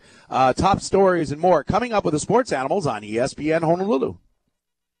 7:56 here. Top stories and more coming up with the Sports Animals on ESPN Honolulu.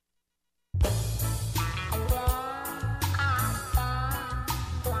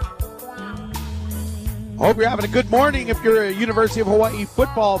 Hope you're having a good morning. If you're a University of Hawaii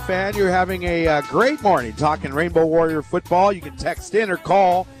football fan, you're having a great morning talking Rainbow Warrior football. You can text in or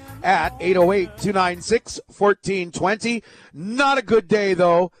call at 808-296-1420. Not a good day,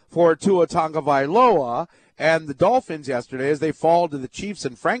 though, for Tua Tagovailoa and the Dolphins yesterday as they fall to the Chiefs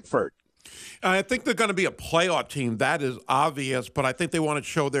in Frankfurt. I think they're going to be a playoff team. That is obvious, but I think they want to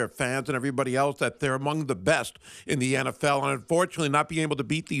show their fans and everybody else that they're among the best in the NFL. And unfortunately, not being able to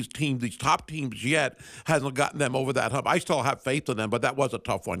beat these teams, these top teams yet, hasn't gotten them over that hump. I still have faith in them, but that was a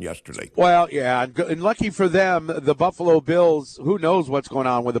tough one yesterday. Well, yeah, and lucky for them, the Bills, who knows what's going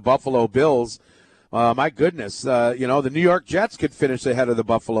on with the Buffalo Bills. My goodness, the New York Jets could finish ahead of the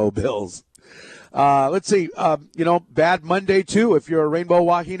Buffalo Bills. Let's see, bad Monday, too, if you're a Rainbow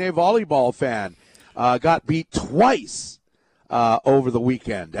Wahine volleyball fan. Got beat twice over the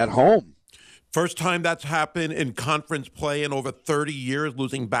weekend at home. First time that's happened in conference play in over 30 years,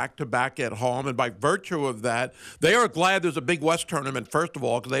 losing back-to-back at home. And by virtue of that, they are glad there's a Big West tournament, first of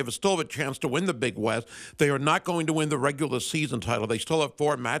all, because they still have a chance to win the Big West. They are not going to win the regular season title. They still have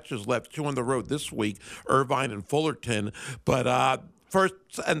 4 matches left, 2 on the road this week, Irvine and Fullerton. But first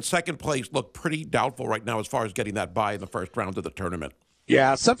and second place look pretty doubtful right now as far as getting that bye in the first round of the tournament.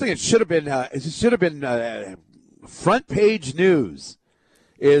 Yeah, something that should have been front page news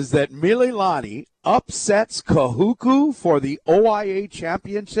is that Mililani upsets Kahuku for the OIA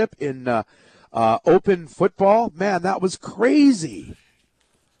championship in open football. Man, that was crazy.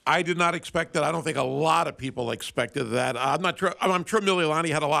 I did not expect that. I don't think a lot of people expected that. I'm not sure. I'm sure Mililani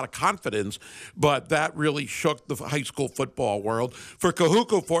had a lot of confidence, but that really shook the high school football world. For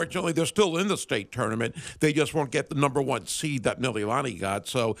Kahuku, fortunately, they're still in the state tournament. They just won't get the number 1 seed that Mililani got,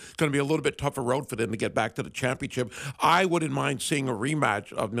 so it's going to be a little bit tougher road for them to get back to the championship. I wouldn't mind seeing a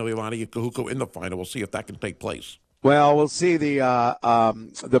rematch of Mililani and Kahuku in the final. We'll see if that can take place. Well, we'll see.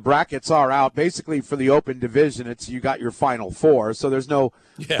 The brackets are out. Basically, for the open division, you got your final 4, so there's no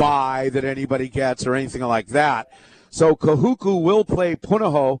bye that anybody gets or anything like that. So Kahuku will play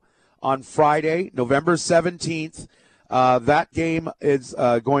Punahou on Friday, November 17th. That game is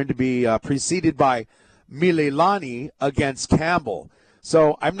going to be preceded by Mililani against Campbell.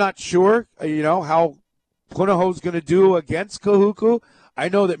 So I'm not sure, how Punahou's going to do against Kahuku. I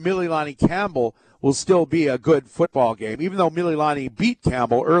know that Mililani Campbell will still be a good football game, even though Mililani beat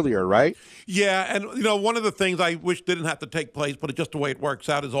Campbell earlier, right? Yeah, and, one of the things I wish didn't have to take place, but it's just the way it works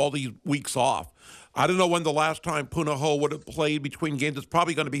out, is all these weeks off. I don't know when the last time Punahou would have played between games. It's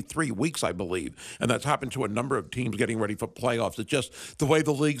probably going to be 3 weeks, I believe, and that's happened to a number of teams getting ready for playoffs. It's just the way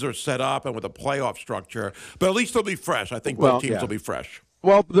the leagues are set up and with the playoff structure. But at least they'll be fresh. I think both teams will be fresh.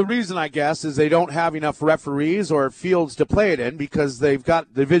 Well, the reason, I guess, is they don't have enough referees or fields to play it in because they've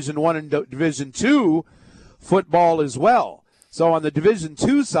got Division I and Division II football as well. So on the Division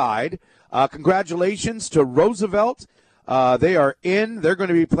II side, congratulations to Roosevelt. They are in. They're going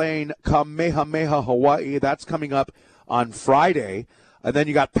to be playing Kamehameha Hawaii. That's coming up on Friday. And then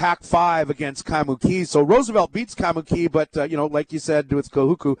you got Pac-5 against Kaimuki. So Roosevelt beats Kaimuki, but, like you said with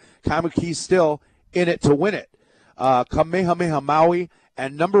Kahuku, Kaimuki's still in it to win it. Kamehameha Maui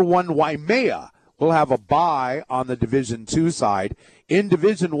and number 1 Waimea will have a bye on the Division II side. In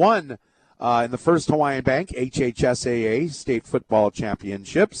Division I, in the First Hawaiian Bank HHSAA State Football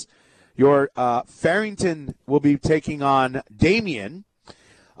Championships, your Farrington will be taking on Damien.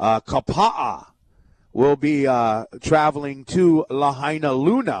 Kapa'a will be traveling to Lahaina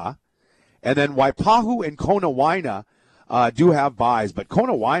Luna. And then Waipahu and Konawaina do have byes. But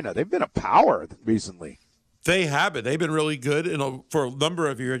Konawaina, they've been a power recently. They have it. They've been really good for a number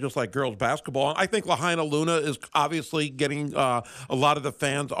of years, just like girls basketball. I think Lahaina Luna is obviously getting a lot of the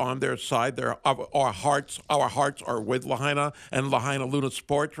fans on their side. Our hearts are with Lahaina and Lahaina Luna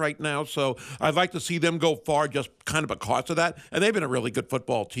sports right now. So I'd like to see them go far just kind of because of that. And they've been a really good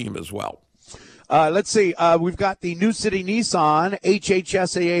football team as well. Let's see. We've got the New City Nissan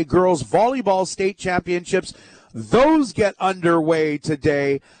HHSAA Girls Volleyball State Championships. Those get underway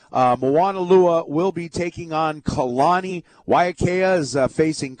today. Moanalua will be taking on Kalani. Waiakea is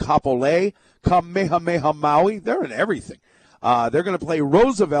facing Kapolei. Kamehameha Maui. They're in everything. They're going to play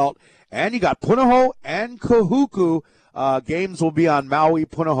Roosevelt. And you got Punahou and Kahuku. Games will be on Maui,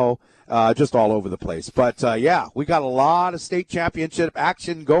 Punahou, just all over the place. But, yeah, we got a lot of state championship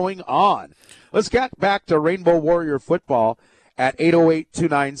action going on. Let's get back to Rainbow Warrior football at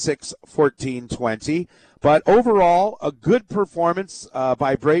 808-296-1420. But overall, a good performance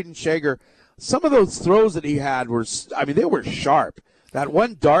by Braden Shager. Some of those throws that he had they were sharp. That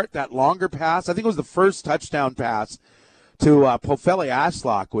one dart, that longer pass, I think it was the first touchdown pass to Pofele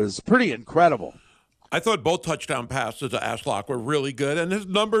Ashlock was pretty incredible. I thought both touchdown passes to Ashlock were really good, and his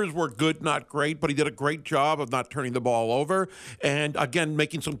numbers were good, not great, but he did a great job of not turning the ball over and, again,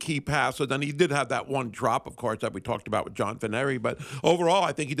 making some key passes. And he did have that one drop, of course, that we talked about with John Veneri. But overall,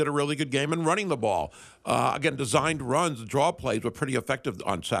 I think he did a really good game in running the ball. Again, designed runs, draw plays were pretty effective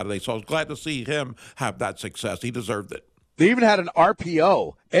on Saturday, so I was glad to see him have that success. He deserved it. They even had an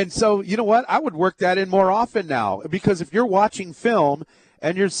RPO. And so, you know what? I would work that in more often now, because if you're watching film –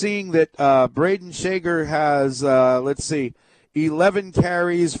 and you're seeing that Braden Shager has, 11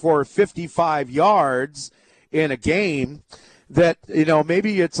 carries for 55 yards in a game. That,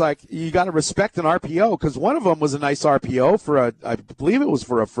 maybe it's like you got to respect an RPO, because one of them was a nice RPO for I believe it was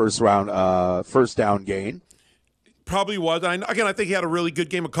for a first down gain. Probably was. I think he had a really good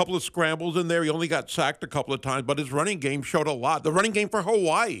game. A couple of scrambles in there. He only got sacked a couple of times, but his running game showed a lot. The running game for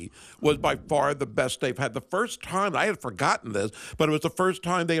Hawaii was by far the best they've had. The first time, I had forgotten this, but it was the first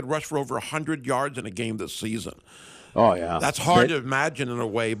time they had rushed for over 100 yards in a game this season. Oh, yeah. That's hard to imagine in a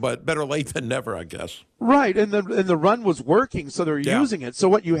way, but better late than never, I guess. Right, and the run was working, so they were using it. So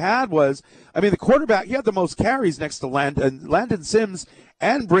what you had was, the quarterback, he had the most carries next to Landon Sims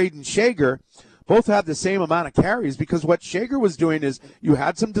and Braden Shager. Both had the same amount of carries, because what Shager was doing is you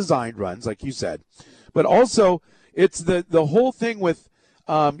had some designed runs, like you said, but also it's the whole thing with,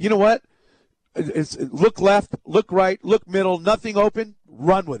 it's look left, look right, look middle, nothing open,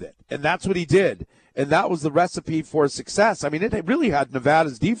 run with it. And that's what he did. And that was the recipe for success. It really had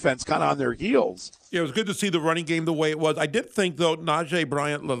Nevada's defense kind of on their heels. Yeah, it was good to see the running game the way it was. I did think, though, Najee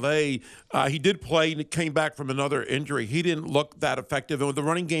Bryant-Lele, he did play and came back from another injury. He didn't look that effective. And with the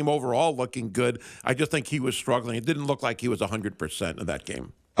running game overall looking good, I just think he was struggling. It didn't look like he was 100% in that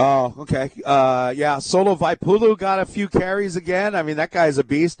game. Oh, okay. Solo Vaipulu got a few carries again. That guy's a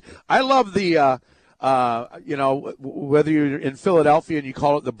beast. I love the, whether you're in Philadelphia and you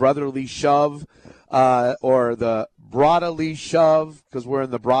call it the brotherly shove, or the brotherly shove, because we're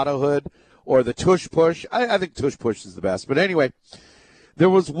in the brotherhood, or the tush push. I think tush push is the best. But anyway, there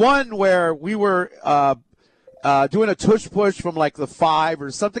was one where we were doing a tush push from like the 5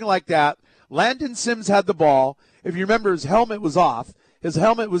 or something like that. Landon Sims had the ball. If you remember, his helmet was off. His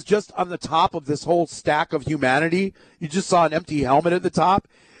helmet was just on the top of this whole stack of humanity. You just saw an empty helmet at the top.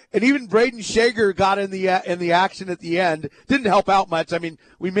 And even Braden Shager got in the action at the end. Didn't help out much.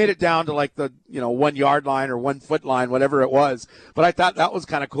 We made it down to like the 1 yard line or 1 foot line, whatever it was. But I thought that was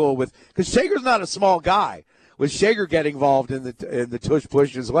kind of cool because Shager's not a small guy. With Shager getting involved in the tush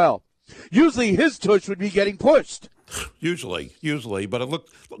push as well. Usually his tush would be getting pushed. Usually, but I look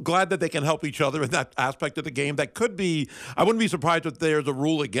glad that they can help each other in that aspect of the game. That could be, I wouldn't be surprised if there's a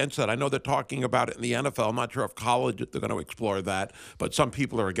rule against that. I know they're talking about it in the NFL. I'm not sure if college they're going to explore that, but some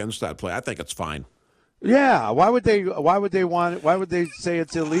people are against that play. I think it's fine. Yeah, why would they say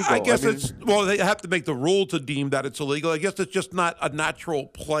it's illegal? I guess they have to make the rule to deem that it's illegal. I guess it's just not a natural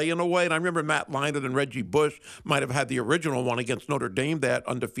play in a way. And I remember Matt Leinart and Reggie Bush might have had the original one against Notre Dame that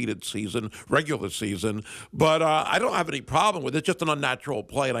undefeated season, regular season. But I don't have any problem with it. It's just an unnatural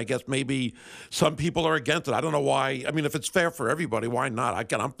play, and I guess maybe some people are against it. I don't know why. If it's fair for everybody, why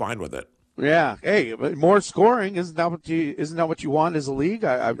not? I'm fine with it. Yeah. Hey, more scoring isn't that what you want as a league?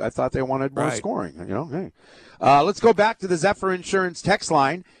 I thought they wanted more scoring. Hey, let's go back to the Zephyr Insurance text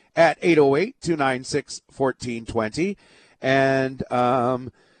line at 808-296-1420, and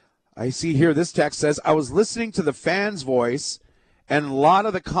I see here this text says I was listening to the fans' voice, and a lot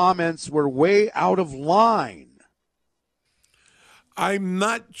of the comments were way out of line. I'm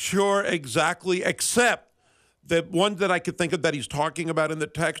not sure exactly, except The one that I could think of that he's talking about in the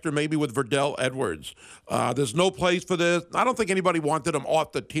text, or maybe with Verdell Edwards. There's no place for this. I don't think anybody wanted him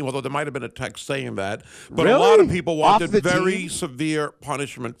off the team, although there might have been a text saying that. But Really? a lot of people wanted very team? severe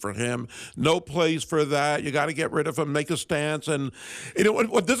punishment for him. No place for that. You got to get rid of him, make a stance. And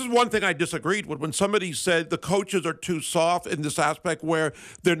this is one thing I disagreed with when somebody said the coaches are too soft in this aspect where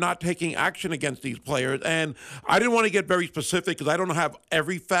they're not taking action against these players. And I didn't want to get very specific because I don't have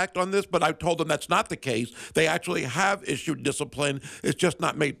every fact on this, but I told them that's not the case. They actually have issued discipline. It's just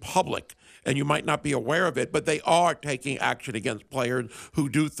not made public, and you might not be aware of it, but they are taking action against players who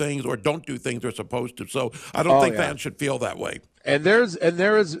do things or don't do things they're supposed to. So I don't think fans should feel that way. And there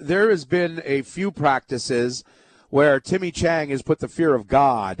has been a few practices where Timmy Chang has put the fear of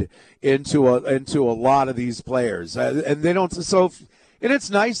God into a lot of these players, and they don't. So, and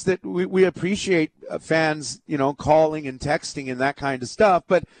it's nice that we appreciate fans, calling and texting and that kind of stuff.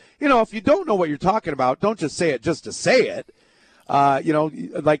 But if you don't know what you're talking about, don't just say it just to say it.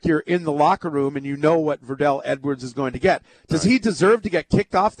 Like you're in the locker room and you know what Verdell Edwards is going to get. Does he deserve to get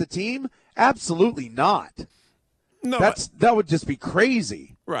kicked off the team? Absolutely not. No, that would just be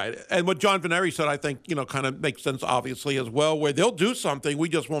crazy. Right. And what John Veneri said, I think, kind of makes sense, obviously, as well, where they'll do something, we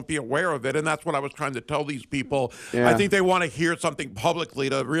just won't be aware of it. And that's what I was trying to tell these people. Yeah. I think they want to hear something publicly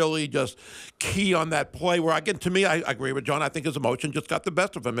to really just key on that play where, again, to me, I agree with John. I think his emotion just got the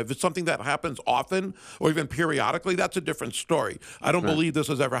best of him. If it's something that happens often or even periodically, that's a different story. I don't believe this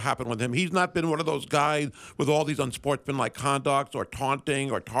has ever happened with him. He's not been one of those guys with all these unsportsmanlike conducts or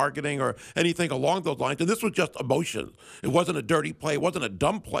taunting or targeting or anything along those lines. And this was just emotion. It wasn't a dirty play. It wasn't a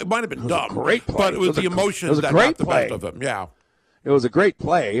dumb play. It might have been dumb. Great play. But it was the emotions that got the best of him. Yeah. It was a great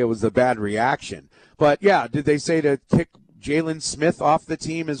play. It was the bad reaction. But, yeah, did they say to kick Jalen Smith off the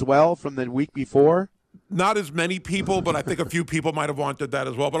team as well from the week before? Not as many people, but I think a few people might have wanted that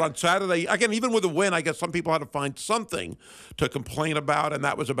as well. But on Saturday, again, even with a win, I guess some people had to find something to complain about, and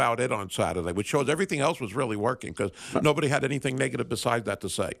that was about it on Saturday, which shows everything else was really working because nobody had anything negative besides that to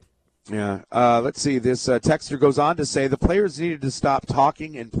say. Yeah. Let's see. This texter goes on to say the players needed to stop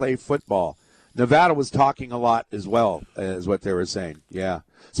talking and play football. Nevada was talking a lot as well, is what they were saying. Yeah.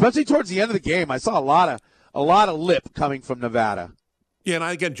 Especially towards the end of the game, I saw a lot of lip coming from Nevada. Yeah, and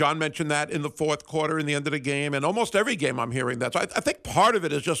again, John mentioned that in the fourth quarter, in the end of the game, and almost every game I'm hearing that. So I think part of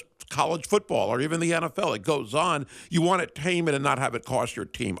it is just college football or even the NFL. It goes on. You want to tame it and not have it cost your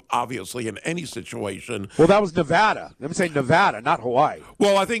team, obviously, in any situation. Well, that was Nevada. Let me say Nevada, not Hawaii.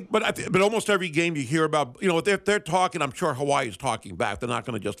 Well, I think, but almost every game you hear about, if they're talking, I'm sure Hawaii's talking back. They're not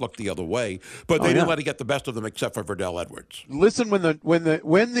going to just look the other way. But they didn't let it get the best of them, except for Verdell Edwards. Listen, when the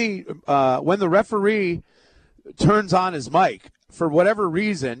referee turns on his mic, for whatever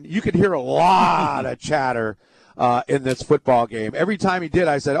reason, you could hear a lot of chatter in this football game. Every time he did,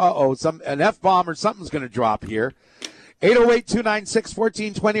 I said, an F-bomb or something's going to drop here.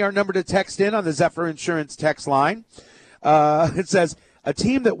 808-296-1420, our number to text in on the Zephyr Insurance text line. It says, a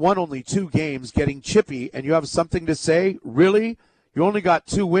team that won only 2 games getting chippy, and you have something to say? Really? You only got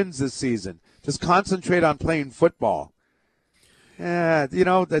 2 wins this season. Just concentrate on playing football. I've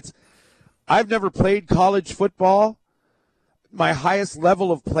never played college football. My highest level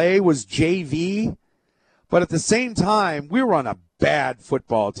of play was JV, but at the same time, we were on a bad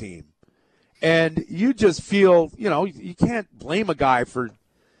football team. And you just feel, you can't blame a guy for,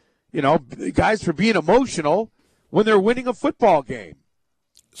 guys for being emotional when they're winning a football game.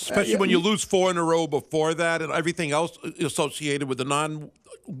 Especially when you lose 4 in a row before that and everything else associated with the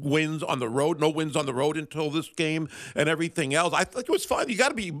non-wins on the road, no wins on the road until this game and everything else. I think it was fun. You got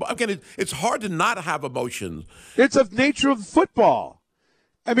to be, again, it's hard to not have emotions. It's the nature of football.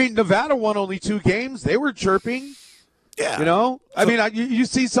 I mean, Nevada won only 2 games. They were chirping. Yeah. You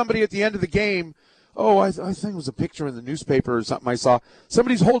see somebody at the end of the game. I think it was a picture in the newspaper or something I saw.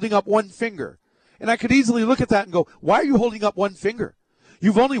 Somebody's holding up one finger. And I could easily look at that and go, why are you holding up one finger?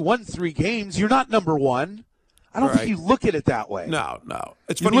 You've only won 3 games. You're not number 1. I don't think you look at it that way. No.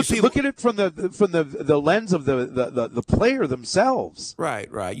 It's funny. Look at it from the lens of the player themselves. Right.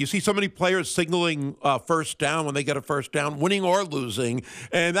 You see so many players signaling first down when they get a first down, winning or losing,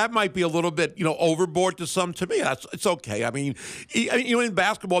 and that might be a little bit overboard to some. To me, it's okay. I mean, in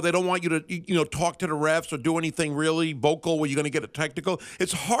basketball, they don't want you to talk to the refs or do anything really vocal where you're going to get a technical.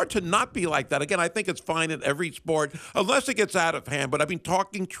 It's hard to not be like that. Again, I think it's fine in every sport unless it gets out of hand. But I mean,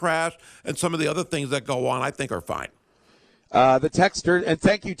 talking trash and some of the other things that go on, I think are fine. The texter, and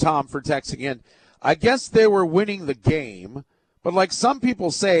thank you, Tom, for texting in. I guess they were winning the game, but like some people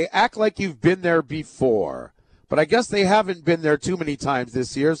say, act like you've been there before. But I guess they haven't been there too many times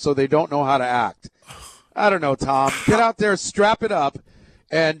this year, so they don't know how to act. I don't know, Tom. Get out there, strap it up,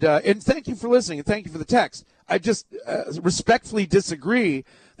 and thank you for listening, and thank you for the text. I just respectfully disagree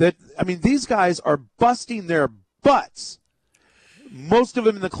that, I mean, these guys are busting their butts, most of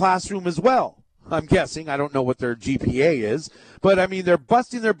them in the classroom as well. I'm guessing. I don't know what their GPA is, but I mean, they're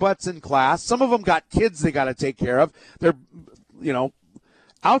busting their butts in class. Some of them got kids they got to take care of. They're,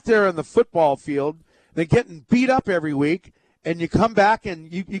 out there in the football field. They're getting beat up every week, and you come back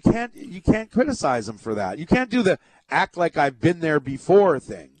and you can't criticize them for that. You can't do the act like I've been there before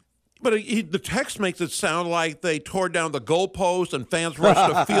thing. But the text makes it sound like they tore down the goalpost and fans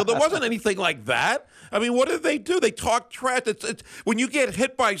rushed the field. There wasn't anything like that. I mean, what did they do? They talk trash. It's when you get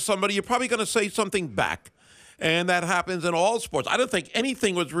hit by somebody, you're probably going to say something back. And that happens in all sports. I don't think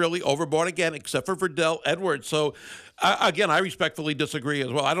anything was really overboard, again, except for Verdell Edwards. So, again, I respectfully disagree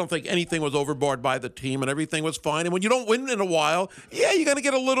as well. I don't think anything was overboard by the team, and everything was fine. And when you don't win in a while, yeah, you're going to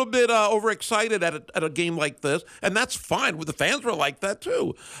get a little bit overexcited at a game like this, and that's fine. The fans were like that,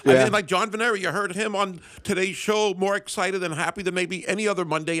 too. Yeah. I mean, like John Veneri, you heard him on today's show more excited and happy than maybe any other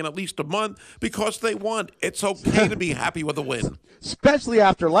Monday in at least a month because they won. It's okay to be happy with a win. Especially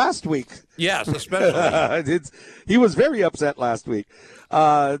after last week. Yes, especially. He was very upset last week.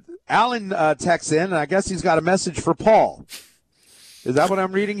 Alan texts in, and I guess he's got a message for Paul. Is that what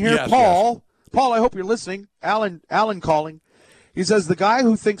I'm reading here? Yes, Paul, yes. Paul, I hope you're listening. Alan calling. He says, the guy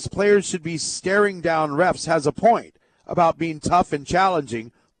who thinks players should be staring down refs has a point about being tough and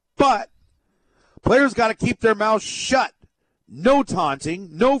challenging, but players got to keep their mouths shut. No taunting,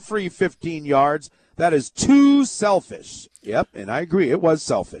 no free 15 yards. That is too selfish. Yep, and I agree. It was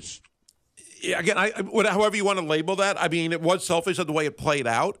selfish. Yeah, again, however you want to label that, I mean, it was selfish of the way it played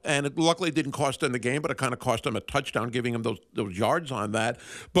out, and luckily it didn't cost them the game, but it kind of cost them a touchdown, giving them those yards on that.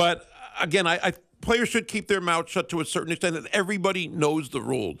 But again, I players should keep their mouth shut to a certain extent, and everybody knows the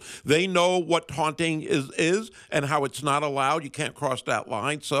rule. They know what taunting is and how it's not allowed. You can't cross that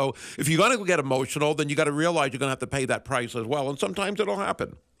line. So if you're going to get emotional, then you got to realize you're going to have to pay that price as well, and sometimes it'll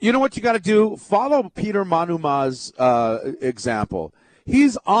happen. You know what you got to do? Follow Peter Manuma's example.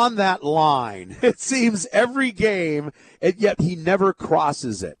 He's on that line, it seems, every game, and yet he never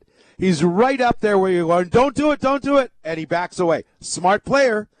crosses it. He's right up there where you're going, don't do it, and he backs away. Smart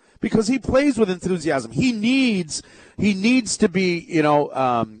player, because he plays with enthusiasm. He needs to be,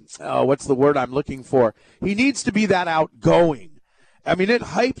 what's the word I'm looking for? He needs to be that outgoing. I mean, it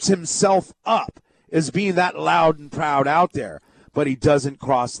hypes himself up as being that loud and proud out there. But he doesn't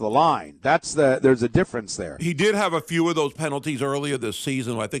cross the line. There's a difference there. He did have a few of those penalties earlier this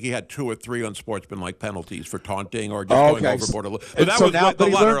season. I think he had 2 or 3 unsportsmanlike penalties for taunting or just going overboard a little. But that was a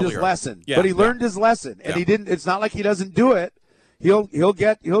he lot learned earlier. his lesson. Yeah, but he learned his lesson, and he didn't. It's not like he doesn't do it. He'll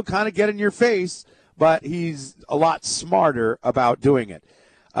kind of get in your face, but he's a lot smarter about doing it.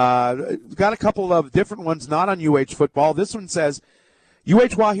 Got a couple of different ones not on UH football. This one says,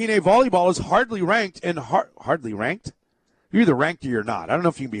 UH Wahine volleyball is hardly ranked and hardly ranked. You're either ranked or you're not. I don't know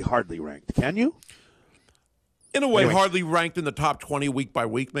if you can be hardly ranked. Can you? In a way, Anyway. hardly ranked in the top 20 week by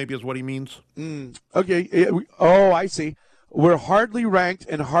week, maybe is what he means. Okay. Oh, I see. We're hardly ranked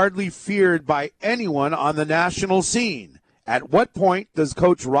and hardly feared by anyone on the national scene. At what point does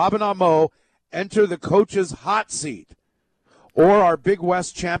Coach Robin Amo enter the coach's hot seat? Or are Big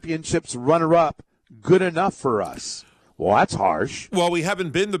West Championships runner-up good enough for us? Well, that's harsh. Well, we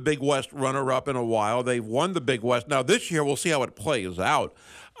haven't been the Big West runner-up in a while. They've won the Big West. Now, this year, we'll see how it plays out.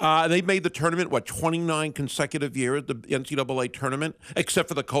 They made the tournament, 29 consecutive years, the NCAA tournament, except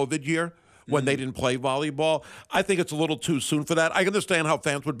for the COVID year when they didn't play volleyball. I think it's a little too soon for that. I understand how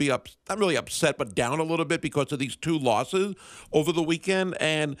fans would be not really upset, but down a little bit because of these 2 losses over the weekend.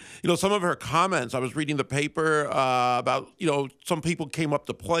 And, some of her comments, I was reading the paper about, some people came up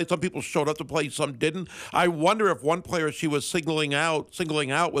to play. Some people showed up to play, some didn't. I wonder if one player she was singling out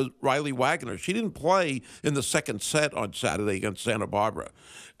was Riley Wagner. She didn't play in the second set on Saturday against Santa Barbara.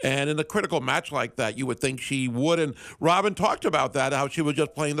 And in a critical match like that, you would think she would. And Robin talked about that, how she was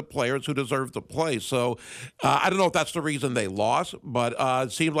just playing the players who deserved to play. So I don't know if that's the reason they lost, but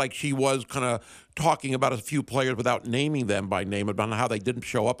it seemed like she was kind of talking about a few players without naming them by name about how they didn't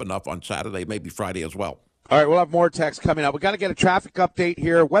show up enough on Saturday, maybe Friday as well. All right, we'll have more text coming up. We got to get a traffic update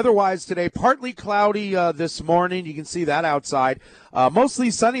here. Weather-wise today, partly cloudy this morning. You can see that outside.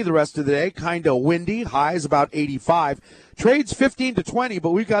 Mostly sunny the rest of the day, kind of windy. Highs about 85. Trades 15 to 20,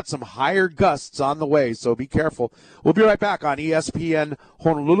 but we've got some higher gusts on the way, so be careful. We'll be right back on ESPN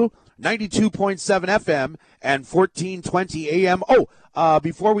Honolulu, 92.7 FM and 1420 AM.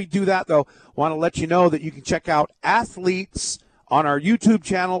 Before we do that, though, want to let you know that you can check out Athletes on our YouTube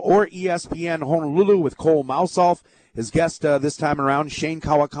channel or ESPN Honolulu with Cole Mousalf. His guest this time around, Shane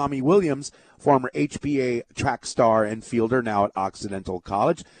Kawakami Williams, former HBA track star and fielder, now at Occidental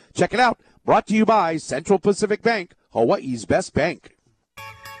College. Check it out. Brought to you by Central Pacific Bank, Hawaii's best bank.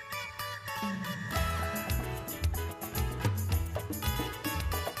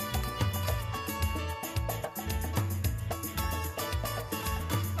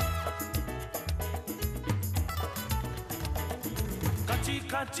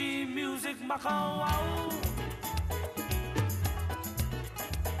 Music makawao.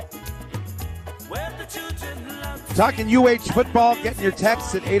 Where the children love Talking UH football, getting your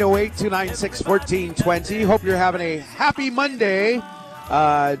texts at 808-296-1420. Hope you're having a happy Monday.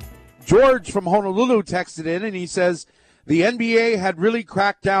 George from Honolulu texted in, and he says the NBA had really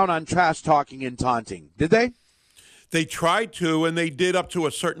cracked down on trash talking and taunting. Did they? They tried to, and they did up to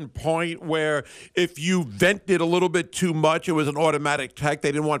a certain point where if you vented a little bit too much, it was an automatic tech.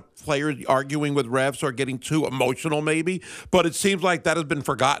 They didn't want players arguing with refs or getting too emotional maybe, but it seems like that has been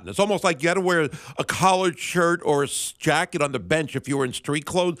forgotten. It's almost like you had to wear a collared shirt or a jacket on the bench if you were in street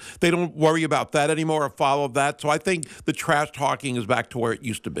clothes. They don't worry about that anymore or follow that. So I think the trash talking is back to where it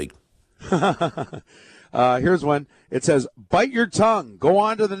used to be. Here's one. It says, bite your tongue. Go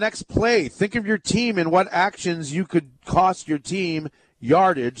on to the next play. Think of your team and what actions you could cost your team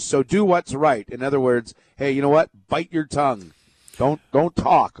yardage, so do what's right. In other words, hey, you know what? Bite your tongue. Don't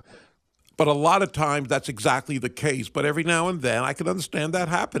talk. But a lot of times that's exactly the case. But every now and then I can understand that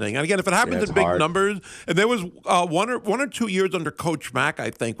happening. And again, if it happens in big numbers, and there was one or 2 years under Coach Mack, I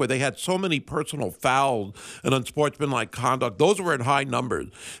think, where they had so many personal fouls and unsportsmanlike conduct. Those were in high numbers.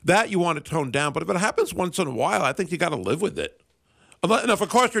 That you want to tone down. But if it happens once in a while, I think you got to live with it. And if it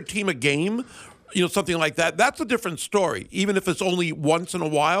costs your team a game, something like that, that's a different story. Even if it's only once in a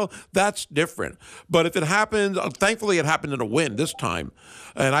while, that's different. But if it happens, thankfully it happened in a win this time.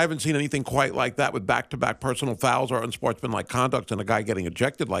 And I haven't seen anything quite like that with back-to-back personal fouls or unsportsmanlike conduct and a guy getting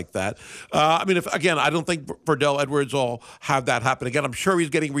ejected like that. I don't think Verdell Edwards will have that happen again. I'm sure he's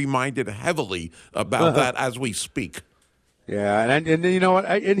getting reminded heavily about that as we speak. Yeah, and you know what?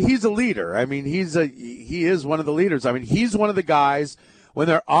 And he's a leader. I mean, he is one of the leaders. I mean, he's one of the guys. When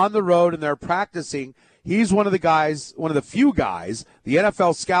they're on the road and they're practicing, he's one of the few guys, the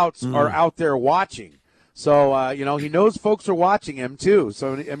NFL scouts are out there watching. So, he knows folks are watching him too.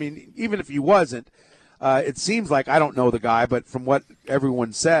 So, I mean, even if he wasn't, it seems like, I don't know the guy, but from what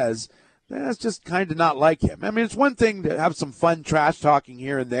everyone says, that's just kind of not like him. I mean, it's one thing to have some fun trash talking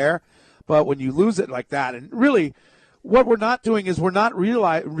here and there, but when you lose it like that, and really what we're not doing is we're not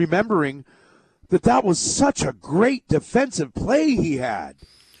remembering that was such a great defensive play he had.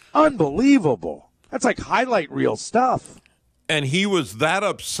 Unbelievable. That's like highlight reel stuff. And he was that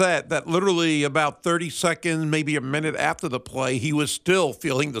upset that literally about 30 seconds, maybe a minute after the play, he was still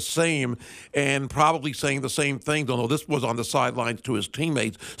feeling the same and probably saying the same things, although this was on the sidelines to his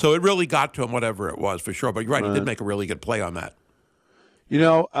teammates. So it really got to him, whatever it was, for sure. But you're right, he did make a really good play on that.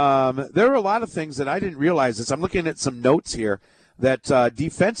 There are a lot of things that I didn't realize this. I'm looking at some notes here. That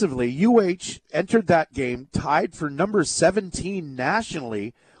defensively, UH entered that game tied for number 17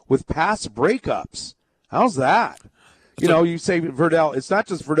 nationally with pass breakups. How's that? You say Verdell. It's not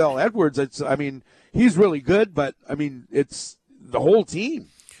just Verdell Edwards. He's really good, but, it's the whole team.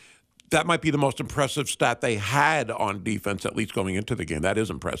 That might be the most impressive stat they had on defense, at least going into the game. That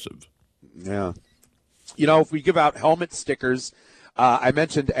is impressive. Yeah. If we give out helmet stickers, I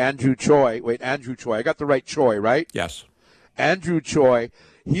mentioned Andrew Choi. Wait, Andrew Choi. I got the right Choi, right? Yes. Andrew Choi,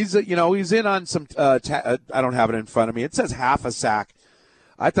 he's in on some. I don't have it in front of me. It says half a sack.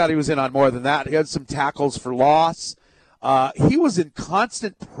 I thought he was in on more than that. He had some tackles for loss. He was in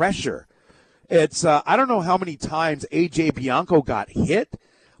constant pressure. It's I don't know how many times AJ Bianco got hit,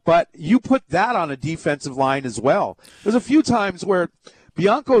 but you put that on a defensive line as well. There's a few times where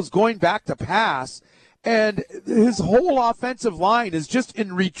Bianco's going back to pass, and his whole offensive line is just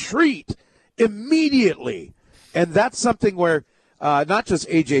in retreat immediately. And that's something where not just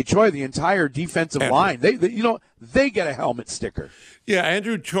A.J. Choi, the entire defensive line, they get a helmet sticker. Yeah,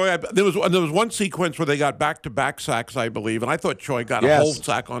 Andrew Choi. There was one sequence where they got back-to-back sacks, I believe, and I thought Choi got a whole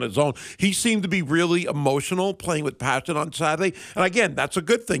sack on his own. He seemed to be really emotional, playing with passion on Saturday. And again, that's a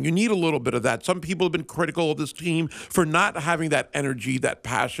good thing. You need a little bit of that. Some people have been critical of this team for not having that energy, that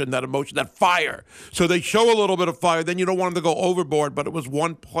passion, that emotion, that fire. So they show a little bit of fire. Then you don't want them to go overboard. But it was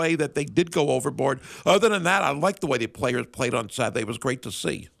one play that they did go overboard. Other than that, I like the way the players played on Saturday. It was great to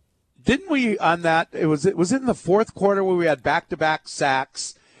see. Didn't we on that? It was in the fourth quarter where we had back-to-back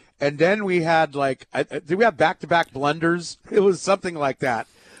sacks, and then we had did we have back-to-back blunders? It was something like that.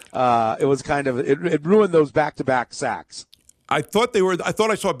 It was kind of it ruined those back-to-back sacks. I thought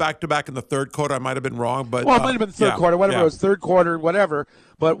I saw back-to-back in the third quarter. I might have been wrong, but it might have been the third quarter, whatever. It was third quarter, whatever.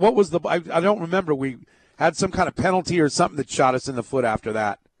 But what was I don't remember. We had some kind of penalty or something that shot us in the foot after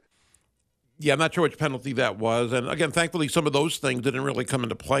that. Yeah, I'm not sure which penalty that was. And again, thankfully, some of those things didn't really come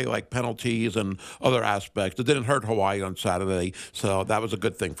into play, like penalties and other aspects. It didn't hurt Hawaii on Saturday, so that was a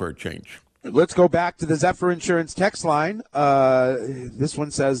good thing for a change. Let's go back to the Zephyr Insurance text line. This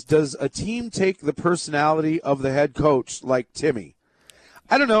one says, does a team take the personality of the head coach like Timmy?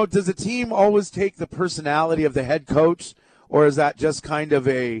 I don't know. Does a team always take the personality of the head coach, or is that just kind of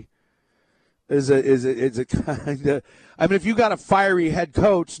is it kind of, I mean, if you got a fiery head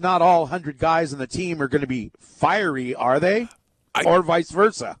coach, not all 100 guys on the team are going to be fiery, are they? Or vice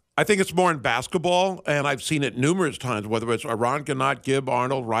versa? I think it's more in basketball, and I've seen it numerous times, whether it's Ron Gannett, Gib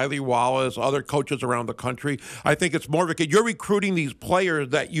Arnold, Riley Wallace, other coaches around the country. I think it's more of a, you're recruiting these players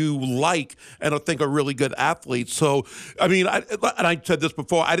that you like and I think are really good athletes. So, I mean, I said this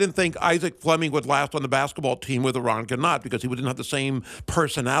before, I didn't think Isaac Fleming would last on the basketball team with Ron Gannett because he didn't have the same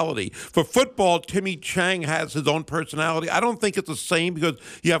personality. For football, Timmy Chang has his own personality. I don't think it's the same because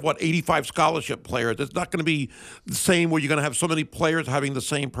you have, 85 scholarship players. It's not going to be the same where you're going to have so many players having the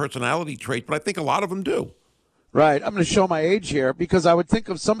same personality trait, but I think a lot of them do. Right. I'm going to show my age here because I would think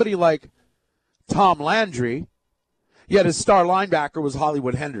of somebody like Tom Landry, yet his star linebacker was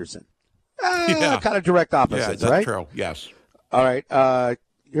Hollywood Henderson. Kind of direct opposites, that's right? True. Yes. All right.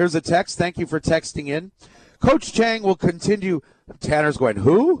 Here's a text. Thank you for texting in. Coach Chang will continue. Tanner's going,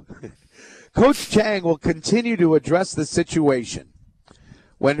 who? Coach Chang will continue to address the situation.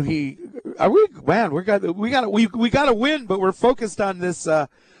 When we got to win, but we're focused on this,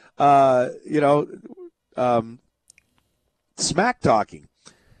 smack talking.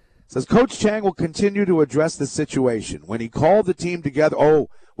 It says Coach Chang will continue to address the situation. When he called the team together,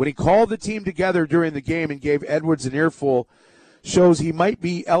 during the game and gave Edwards an earful, shows he might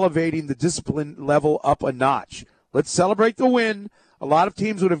be elevating the discipline level up a notch. Let's celebrate the win. A lot of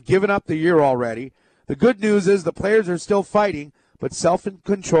teams would have given up the year already. The good news is the players are still fighting, but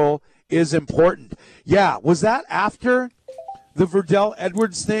self-control is important. Yeah, was that after the Verdell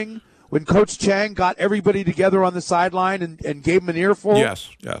Edwards thing when Coach Chang got everybody together on the sideline and gave him an earful?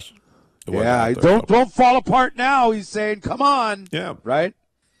 Yes. Yeah, don't fall apart now, he's saying. Come on. Yeah. Right?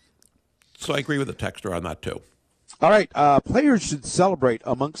 So I agree with the texter on that, too. All right, players should celebrate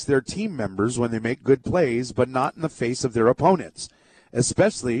amongst their team members when they make good plays, but not in the face of their opponents.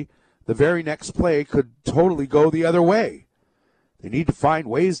 Especially the very next play could totally go the other way. They need to find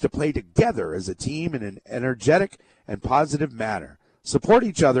ways to play together as a team in an energetic and positive manner. Support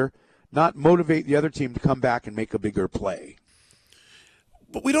each other, not motivate the other team to come back and make a bigger play.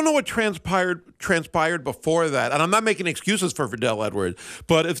 But we don't know what transpired before that. And I'm not making excuses for Verdell Edwards.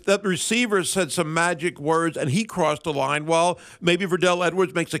 But if that receiver said some magic words and he crossed the line, well, maybe Verdell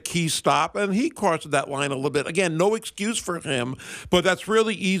Edwards makes a key stop and he crosses that line a little bit. Again, no excuse for him. But that's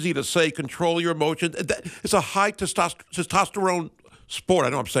really easy to say, control your emotions. It's a high testosterone sport. I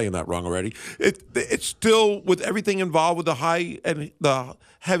know I'm saying that wrong already. It's still, with everything involved with the high and the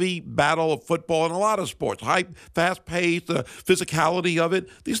heavy battle of football and a lot of sports, high, fast pace, the physicality of it,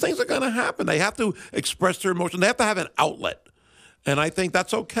 these things are going to happen. They have to express their emotions. They have to have an outlet. And I think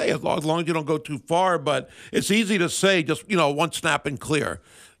that's okay as long as you don't go too far. But it's easy to say just, one snap and clear.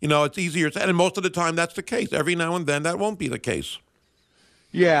 It's easier. And most of the time that's the case. Every now and then that won't be the case.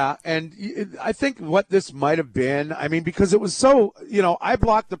 Yeah, and I think what this might have been, because it was so, I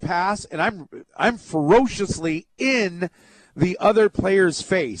blocked the pass, and I'm ferociously in the other player's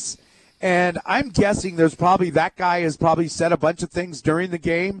face. And I'm guessing that guy has probably said a bunch of things during the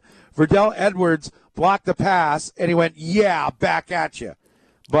game. Verdell Edwards blocked the pass, and he went, yeah, back at you.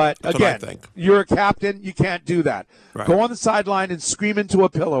 But That's again, you're a captain. You can't do that. Right. Go on the sideline and scream into a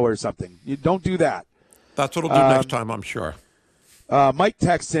pillow or something. You don't do that. That's what he'll do next time, I'm sure. Mike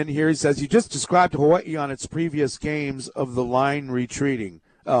texts in here. He says, you just described Hawaii on its previous games of the line retreating.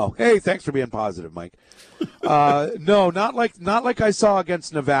 Oh, hey, thanks for being positive, Mike. No, not like I saw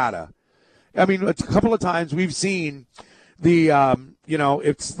against Nevada. A couple of times we've seen the,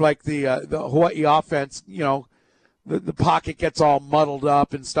 it's like the Hawaii offense, the pocket gets all muddled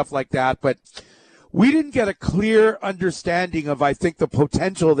up and stuff like that. But we didn't get a clear understanding of, I think, the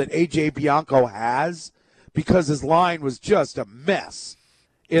potential that A.J. Bianco has, because his line was just a mess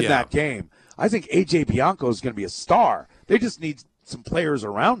in that game. I think A.J. Bianco is going to be a star. They just need some players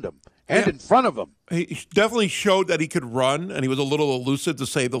around him and in front of him. He definitely showed that he could run, and he was a little elusive, to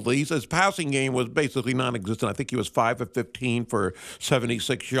say the least. His passing game was basically non-existent. I think he was 5 of 15 for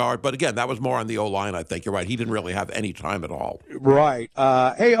 76 yards. But, again, that was more on the O-line, I think. You're right. He didn't really have any time at all. Right.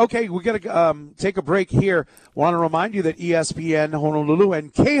 Hey, okay, we got to take a break here. Want to remind you that ESPN Honolulu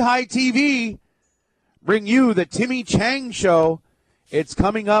and K-High TV bring you the Timmy Chang Show. It's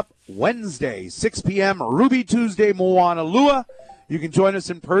coming up Wednesday, 6 p.m., Ruby Tuesday, Moanalua. You can join us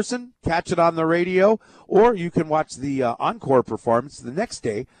in person, catch it on the radio, or you can watch the encore performance the next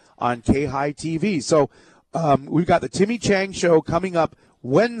day on K-High TV. So we've got the Timmy Chang Show coming up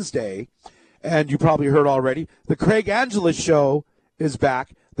Wednesday, and you probably heard already. The Craig Angeles Show is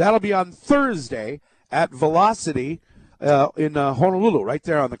back. That'll be on Thursday at Velocity in Honolulu, right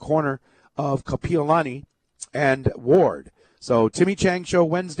there on the corner of Kapiolani and Ward. So Timmy Chang Show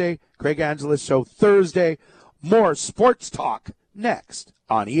Wednesday, Craig Angeles Show Thursday. More sports talk next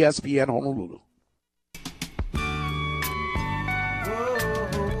on ESPN Honolulu.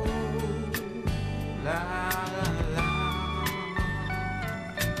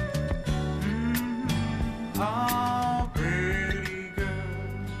 Oh, pretty girl,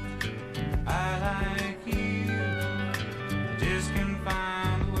 I like you. Just can't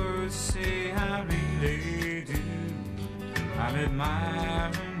find words to say I really do. I'm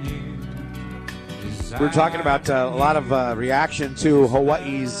admiring you. We're talking about a lot of reaction to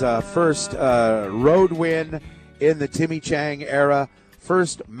Hawaii's first road win in the Timmy Chang era,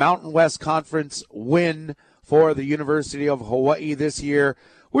 first Mountain West Conference win for the University of Hawaii this year.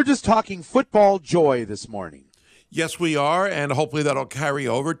 We're just talking football joy this morning. Yes, we are, and hopefully that'll carry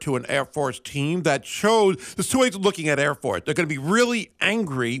over to an Air Force team that shows. There's two ways of looking at Air Force. They're going to be really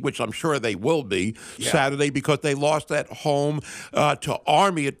angry, which I'm sure they will be, Saturday, because they lost at home to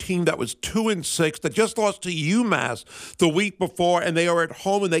Army, a team that was 2-6, that just lost to UMass the week before, and they are at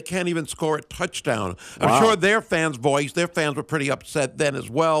home and they can't even score a touchdown. I'm sure their fans' were pretty upset then as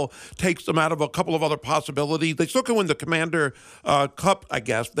well. Takes them out of a couple of other possibilities. They still can win the Commander Cup, I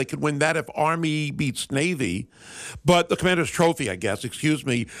guess. They could win that if Army beats Navy. But the Commander's Trophy, I guess, excuse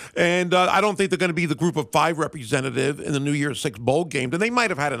me. And I don't think they're going to be the Group of 5 representative in the New Year's 6 bowl game. And they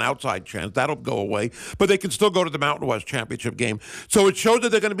might have had an outside chance. That'll go away. But they can still go to the Mountain West Championship game. So it shows that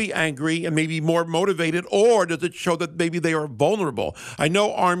they're going to be angry and maybe more motivated, or does it show that maybe they are vulnerable? I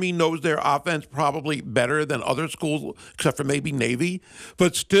know Army knows their offense probably better than other schools, except for maybe Navy.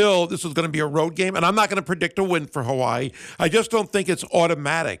 But still, this is going to be a road game. And I'm not going to predict a win for Hawaii. I just don't think it's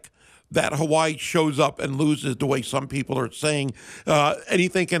automatic that Hawaii shows up and loses the way some people are saying.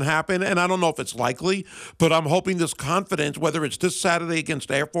 Anything can happen, and I don't know if it's likely, but I'm hoping this confidence, whether it's this Saturday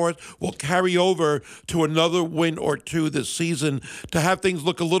against Air Force, will carry over to another win or two this season to have things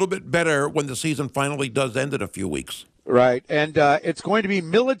look a little bit better when the season finally does end in a few weeks. Right, and it's going to be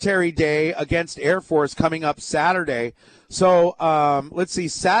Military Day against Air Force coming up Saturday. So let's see,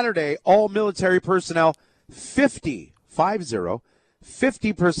 Saturday, all military personnel,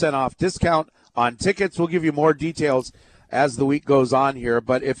 50% off discount on tickets. We'll give you more details as the week goes on here.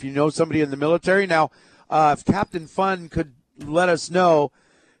 But if you know somebody in the military, now, if Captain Fun could let us know,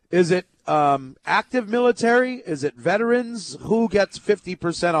 is it active military? Is it veterans? Who gets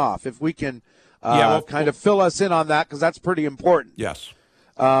 50% off? If we can kind of fill us in on that, because that's pretty important. Yes.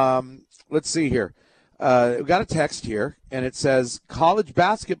 Let's see here. We've got a text here, and it says college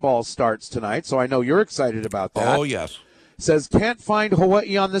basketball starts tonight, so I know you're excited about that. Oh, yes. Says can't find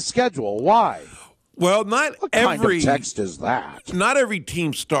Hawaii on the schedule. Why? Well, not what every kind of text is that? Not every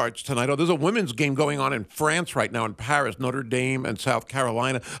team starts tonight. Oh, there's a women's game going on in France right now in Paris, Notre Dame and South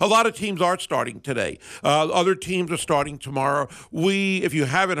Carolina. A lot of teams are starting today. Other teams are starting tomorrow. If you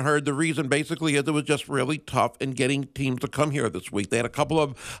haven't heard, the reason basically is it was just really tough in getting teams to come here this week. They had a couple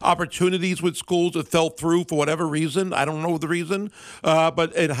of opportunities with schools that fell through for whatever reason. I don't know the reason,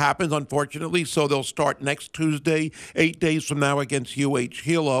 but it happens, unfortunately. So they'll start next Tuesday, 8 days from now against UH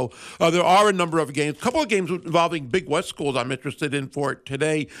Hilo. There are a number of games, a couple of games involving Big West schools I'm interested in for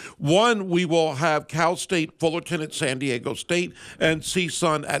today. One, we will have Cal State, Fullerton at San Diego State, and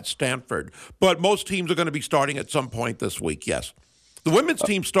CSUN at Stanford. But most teams are going to be starting at some point this week, yes. The women's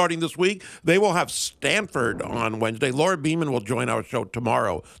team starting this week, they will have Stanford on Wednesday. Laura Beeman will join our show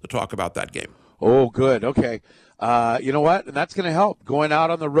tomorrow to talk about that game. Oh, good. Okay. You know what? And that's going to help. Going out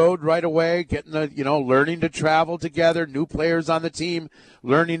on the road right away, getting learning to travel together, new players on the team,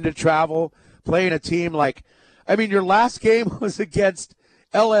 learning to travel, playing a team your last game was against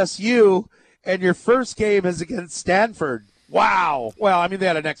LSU, and your first game is against Stanford. Wow. Well, they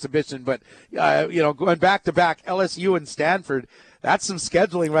had an exhibition, but, going back-to-back LSU and Stanford, that's some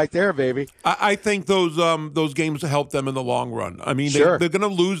scheduling right there, baby. I think those games help them in the long run. Sure. They're going to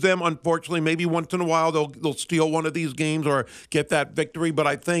lose them, unfortunately. Maybe once in a while they'll steal one of these games or get that victory. But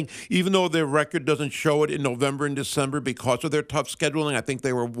I think even though their record doesn't show it in November and December because of their tough scheduling, I think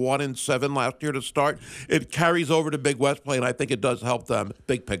they were 1-7 last year to start. It carries over to Big West play, and I think it does help them,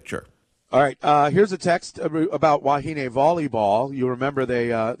 big picture. All right. Here's a text about Wahine volleyball. You remember they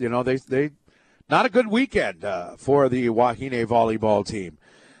not a good weekend for the Wahine volleyball team.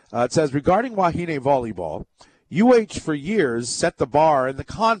 It says, regarding Wahine volleyball, UH for years set the bar in the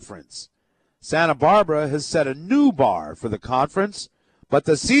conference. Santa Barbara has set a new bar for the conference, but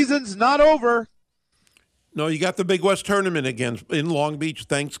the season's not over. No, you got the Big West tournament again in Long Beach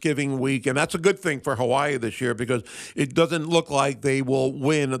Thanksgiving week, and that's a good thing for Hawaii this year because it doesn't look like they will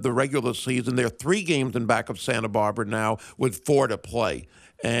win the regular season. There are 3 games in back of Santa Barbara now with 4 to play.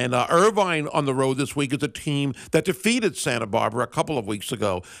 And Irvine on the road this week is a team that defeated Santa Barbara a couple of weeks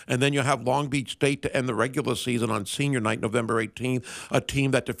ago. And then you have Long Beach State to end the regular season on senior night, November 18th, a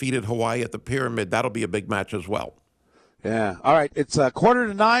team that defeated Hawaii at the Pyramid. That'll be a big match as well. Yeah. All right. It's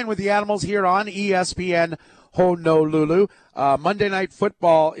 8:45 with the Animals here on ESPN Honolulu. Monday Night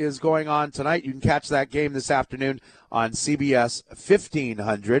Football is going on tonight. You can catch that game this afternoon on CBS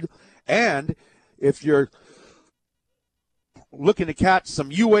 1500. And if you're looking to catch some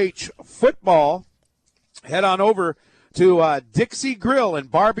UH football, head on over to Dixie Grill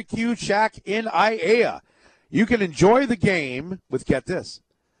and Barbecue Shack in Aiea. You can enjoy the game with, get this,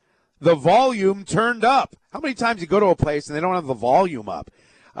 the volume turned up. How many times you go to a place and they don't have the volume up?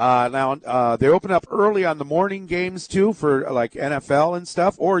 Now, they open up early on the morning games, too, for like NFL and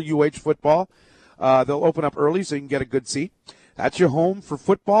stuff, or UH football. They'll open up early so you can get a good seat. That's your home for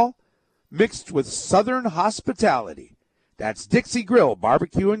football mixed with Southern hospitality. That's Dixie Grill,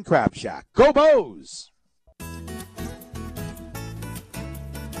 Barbecue, and Crab Shack. Go Bows!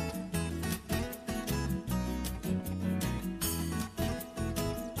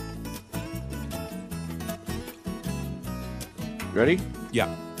 Ready?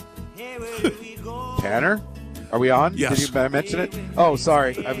 Yeah. Tanner, are we on? Yes. Did you mention it? Oh,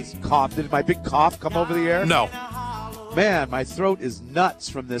 sorry. I was coughed. Did my big cough come over the air? No. Man, my throat is nuts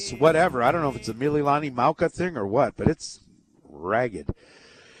from this whatever. I don't know if it's a Mililani Mauka thing or what, but it's ragged.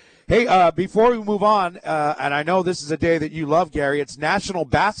 Hey, before we move on, and I know this is a day that you love, Gary, it's National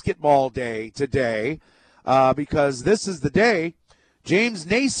Basketball Day today because this is the day James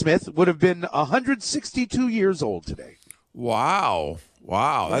Naismith would have been 162 years old today. Wow.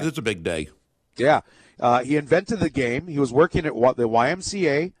 Wow. That is a big day. Yeah. He invented the game. He was working at the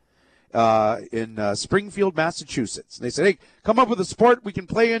YMCA in Springfield, Massachusetts. And they said, hey, come up with a sport we can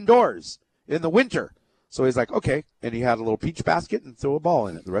play indoors in the winter. So he's like, okay. And he had a little peach basket and threw a ball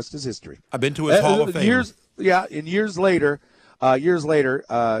in it. The rest is history. I've been to his Hall of Fame. Years later,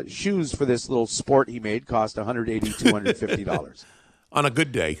 shoes for this little sport he made cost $180, $250. On a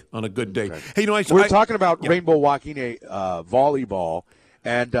good day. Okay. Hey, we're talking about rainbow walking a volleyball,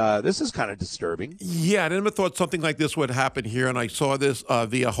 and this is kind of disturbing. Yeah, I never thought something like this would happen here, and I saw this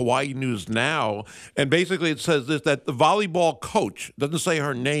via Hawaii News Now, and basically it says this, that the volleyball coach, doesn't say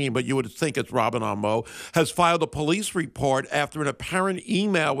her name, but you would think it's Robin Amo, has filed a police report after an apparent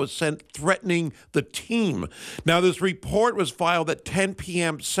email was sent threatening the team. Now, this report was filed at 10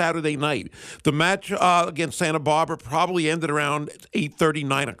 p.m. Saturday night. The match against Santa Barbara probably ended around 8:30,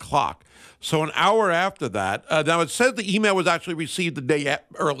 9 o'clock. So an hour after that, now it says the email was actually received the day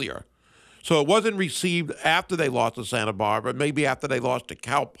earlier. So it wasn't received after they lost to Santa Barbara, maybe after they lost to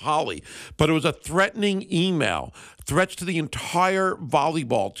Cal Poly. But it was a threatening email, threats to the entire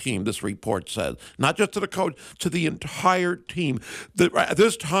volleyball team, this report says. Not just to the coach, to the entire team. At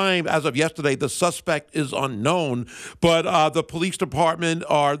this time, as of yesterday, the suspect is unknown, but the police department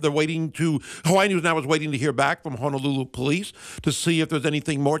they're waiting to, Hawaii News Now is waiting to hear back from Honolulu police to see if there's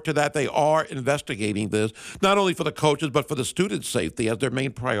anything more to that. They are investigating this, not only for the coaches, but for the students' safety as their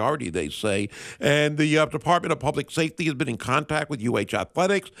main priority, they say. And the Department of Public Safety has been in contact with UH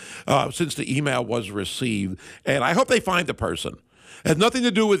Athletics since the email was received. And I hope they find the person. It has nothing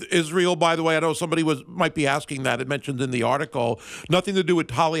to do with Israel, by the way. I know somebody might be asking that. It mentioned in the article. Nothing to do with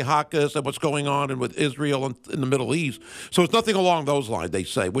Talihakis and what's going on and with Israel in the Middle East. So it's nothing along those lines, they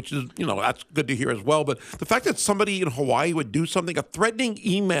say, which is, that's good to hear as well. But the fact that somebody in Hawaii would do something, a threatening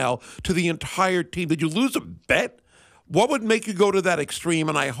email to the entire team. Did you lose a bet? What would make you go to that extreme?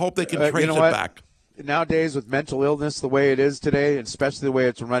 And I hope they can trace it back. Nowadays, with mental illness the way it is today, and especially the way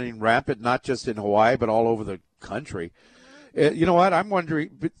it's running rampant, not just in Hawaii, but all over the country, you know what? I'm wondering,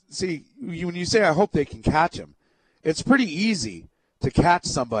 but see, when you say I hope they can catch him, it's pretty easy to catch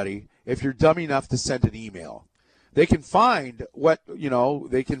somebody if you're dumb enough to send an email. They can find what,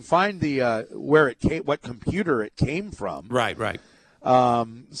 they can find the where it came, what computer it came from. Right.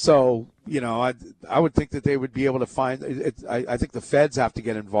 So, I would think that they would be able to find it. I think the feds have to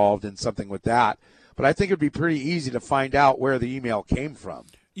get involved in something with that. But I think it would be pretty easy to find out where the email came from.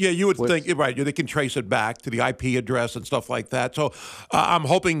 Yeah, you would think, right, they can trace it back to the IP address and stuff like that. So I'm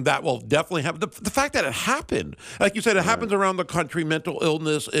hoping that will definitely happen. The fact that it happened, like you said, it happens around the country. Mental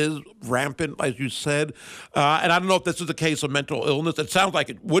illness is rampant, as you said. And I don't know if this is the case of mental illness. It sounds like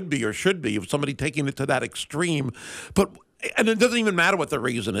it would be or should be if somebody taking it to that extreme. And it doesn't even matter what the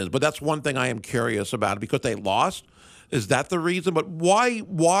reason is, but that's one thing I am curious about because they lost. Is that the reason? But why,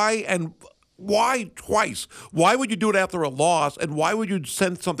 and why twice? Why would you do it after a loss? And why would you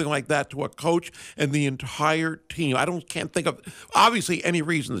send something like that to a coach and the entire team? Can't think of, obviously, any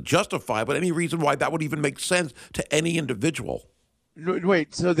reason to justify, but any reason why that would even make sense to any individual.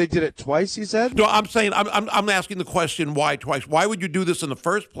 Wait, so they did it twice, you said? No, I'm saying, I'm asking the question, why twice? Why would you do this in the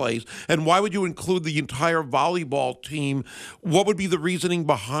first place? And why would you include the entire volleyball team? What would be the reasoning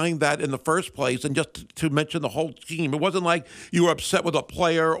behind that in the first place? And just to mention the whole team, it wasn't like you were upset with a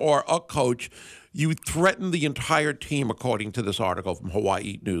player or a coach. You threatened the entire team, according to this article from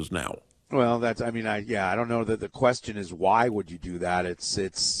Hawaii News Now. Well, I don't know that the question is why would you do that?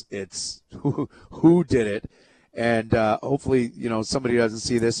 It's who did it. And hopefully, somebody doesn't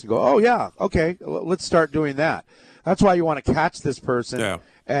see this and go, oh, yeah, okay, let's start doing that. That's why you want to catch this person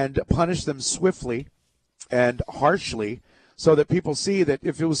and punish them swiftly and harshly so that people see that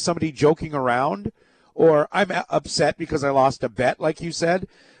if it was somebody joking around or I'm upset because I lost a bet, like you said,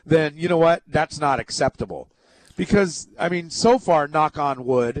 then you know what? That's not acceptable. Because, so far, knock on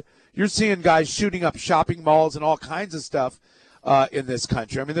wood, you're seeing guys shooting up shopping malls and all kinds of stuff in this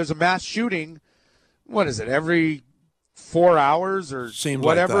country. There's a mass shooting. What is it, every 4 hours or Seems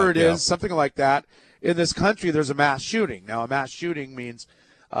whatever like that, it is, something like that. In this country, there's a mass shooting. Now, a mass shooting means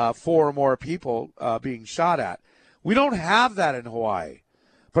 4 or more people being shot at. We don't have that in Hawaii.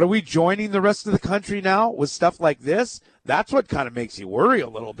 But are we joining the rest of the country now with stuff like this? That's what kind of makes you worry a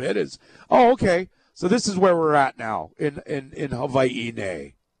little bit is, oh, okay, so this is where we're at now in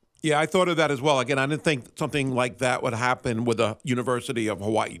Hawaii. Yeah, I thought of that as well. Again, I didn't think something like that would happen with a University of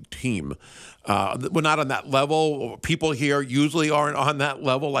Hawaii team. We're not on that level. People here usually aren't on that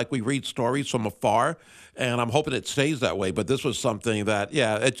level, like we read stories from afar, and I'm hoping it stays that way. But this was something that,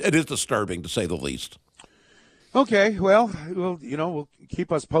 it is disturbing, to say the least. Okay, well, we'll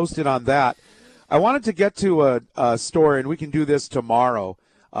keep us posted on that. I wanted to get to a story, and we can do this tomorrow.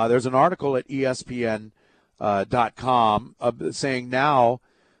 There's an article at ESPN.com saying now,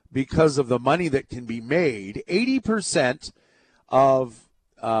 because of the money that can be made, 80% of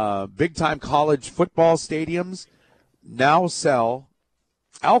big-time college football stadiums now sell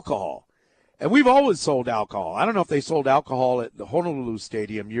alcohol. And we've always sold alcohol. I don't know if they sold alcohol at the Honolulu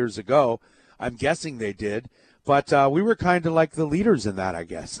Stadium years ago. I'm guessing they did. But we were kind of like the leaders in that, I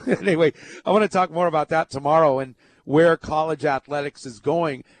guess. Anyway, I want to talk more about that tomorrow and where college athletics is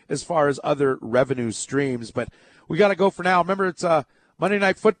going as far as other revenue streams. But we got to go for now. Remember, it's Monday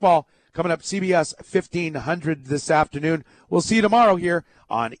Night Football coming up, CBS 1500 this afternoon. We'll see you tomorrow here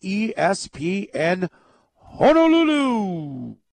on ESPN Honolulu.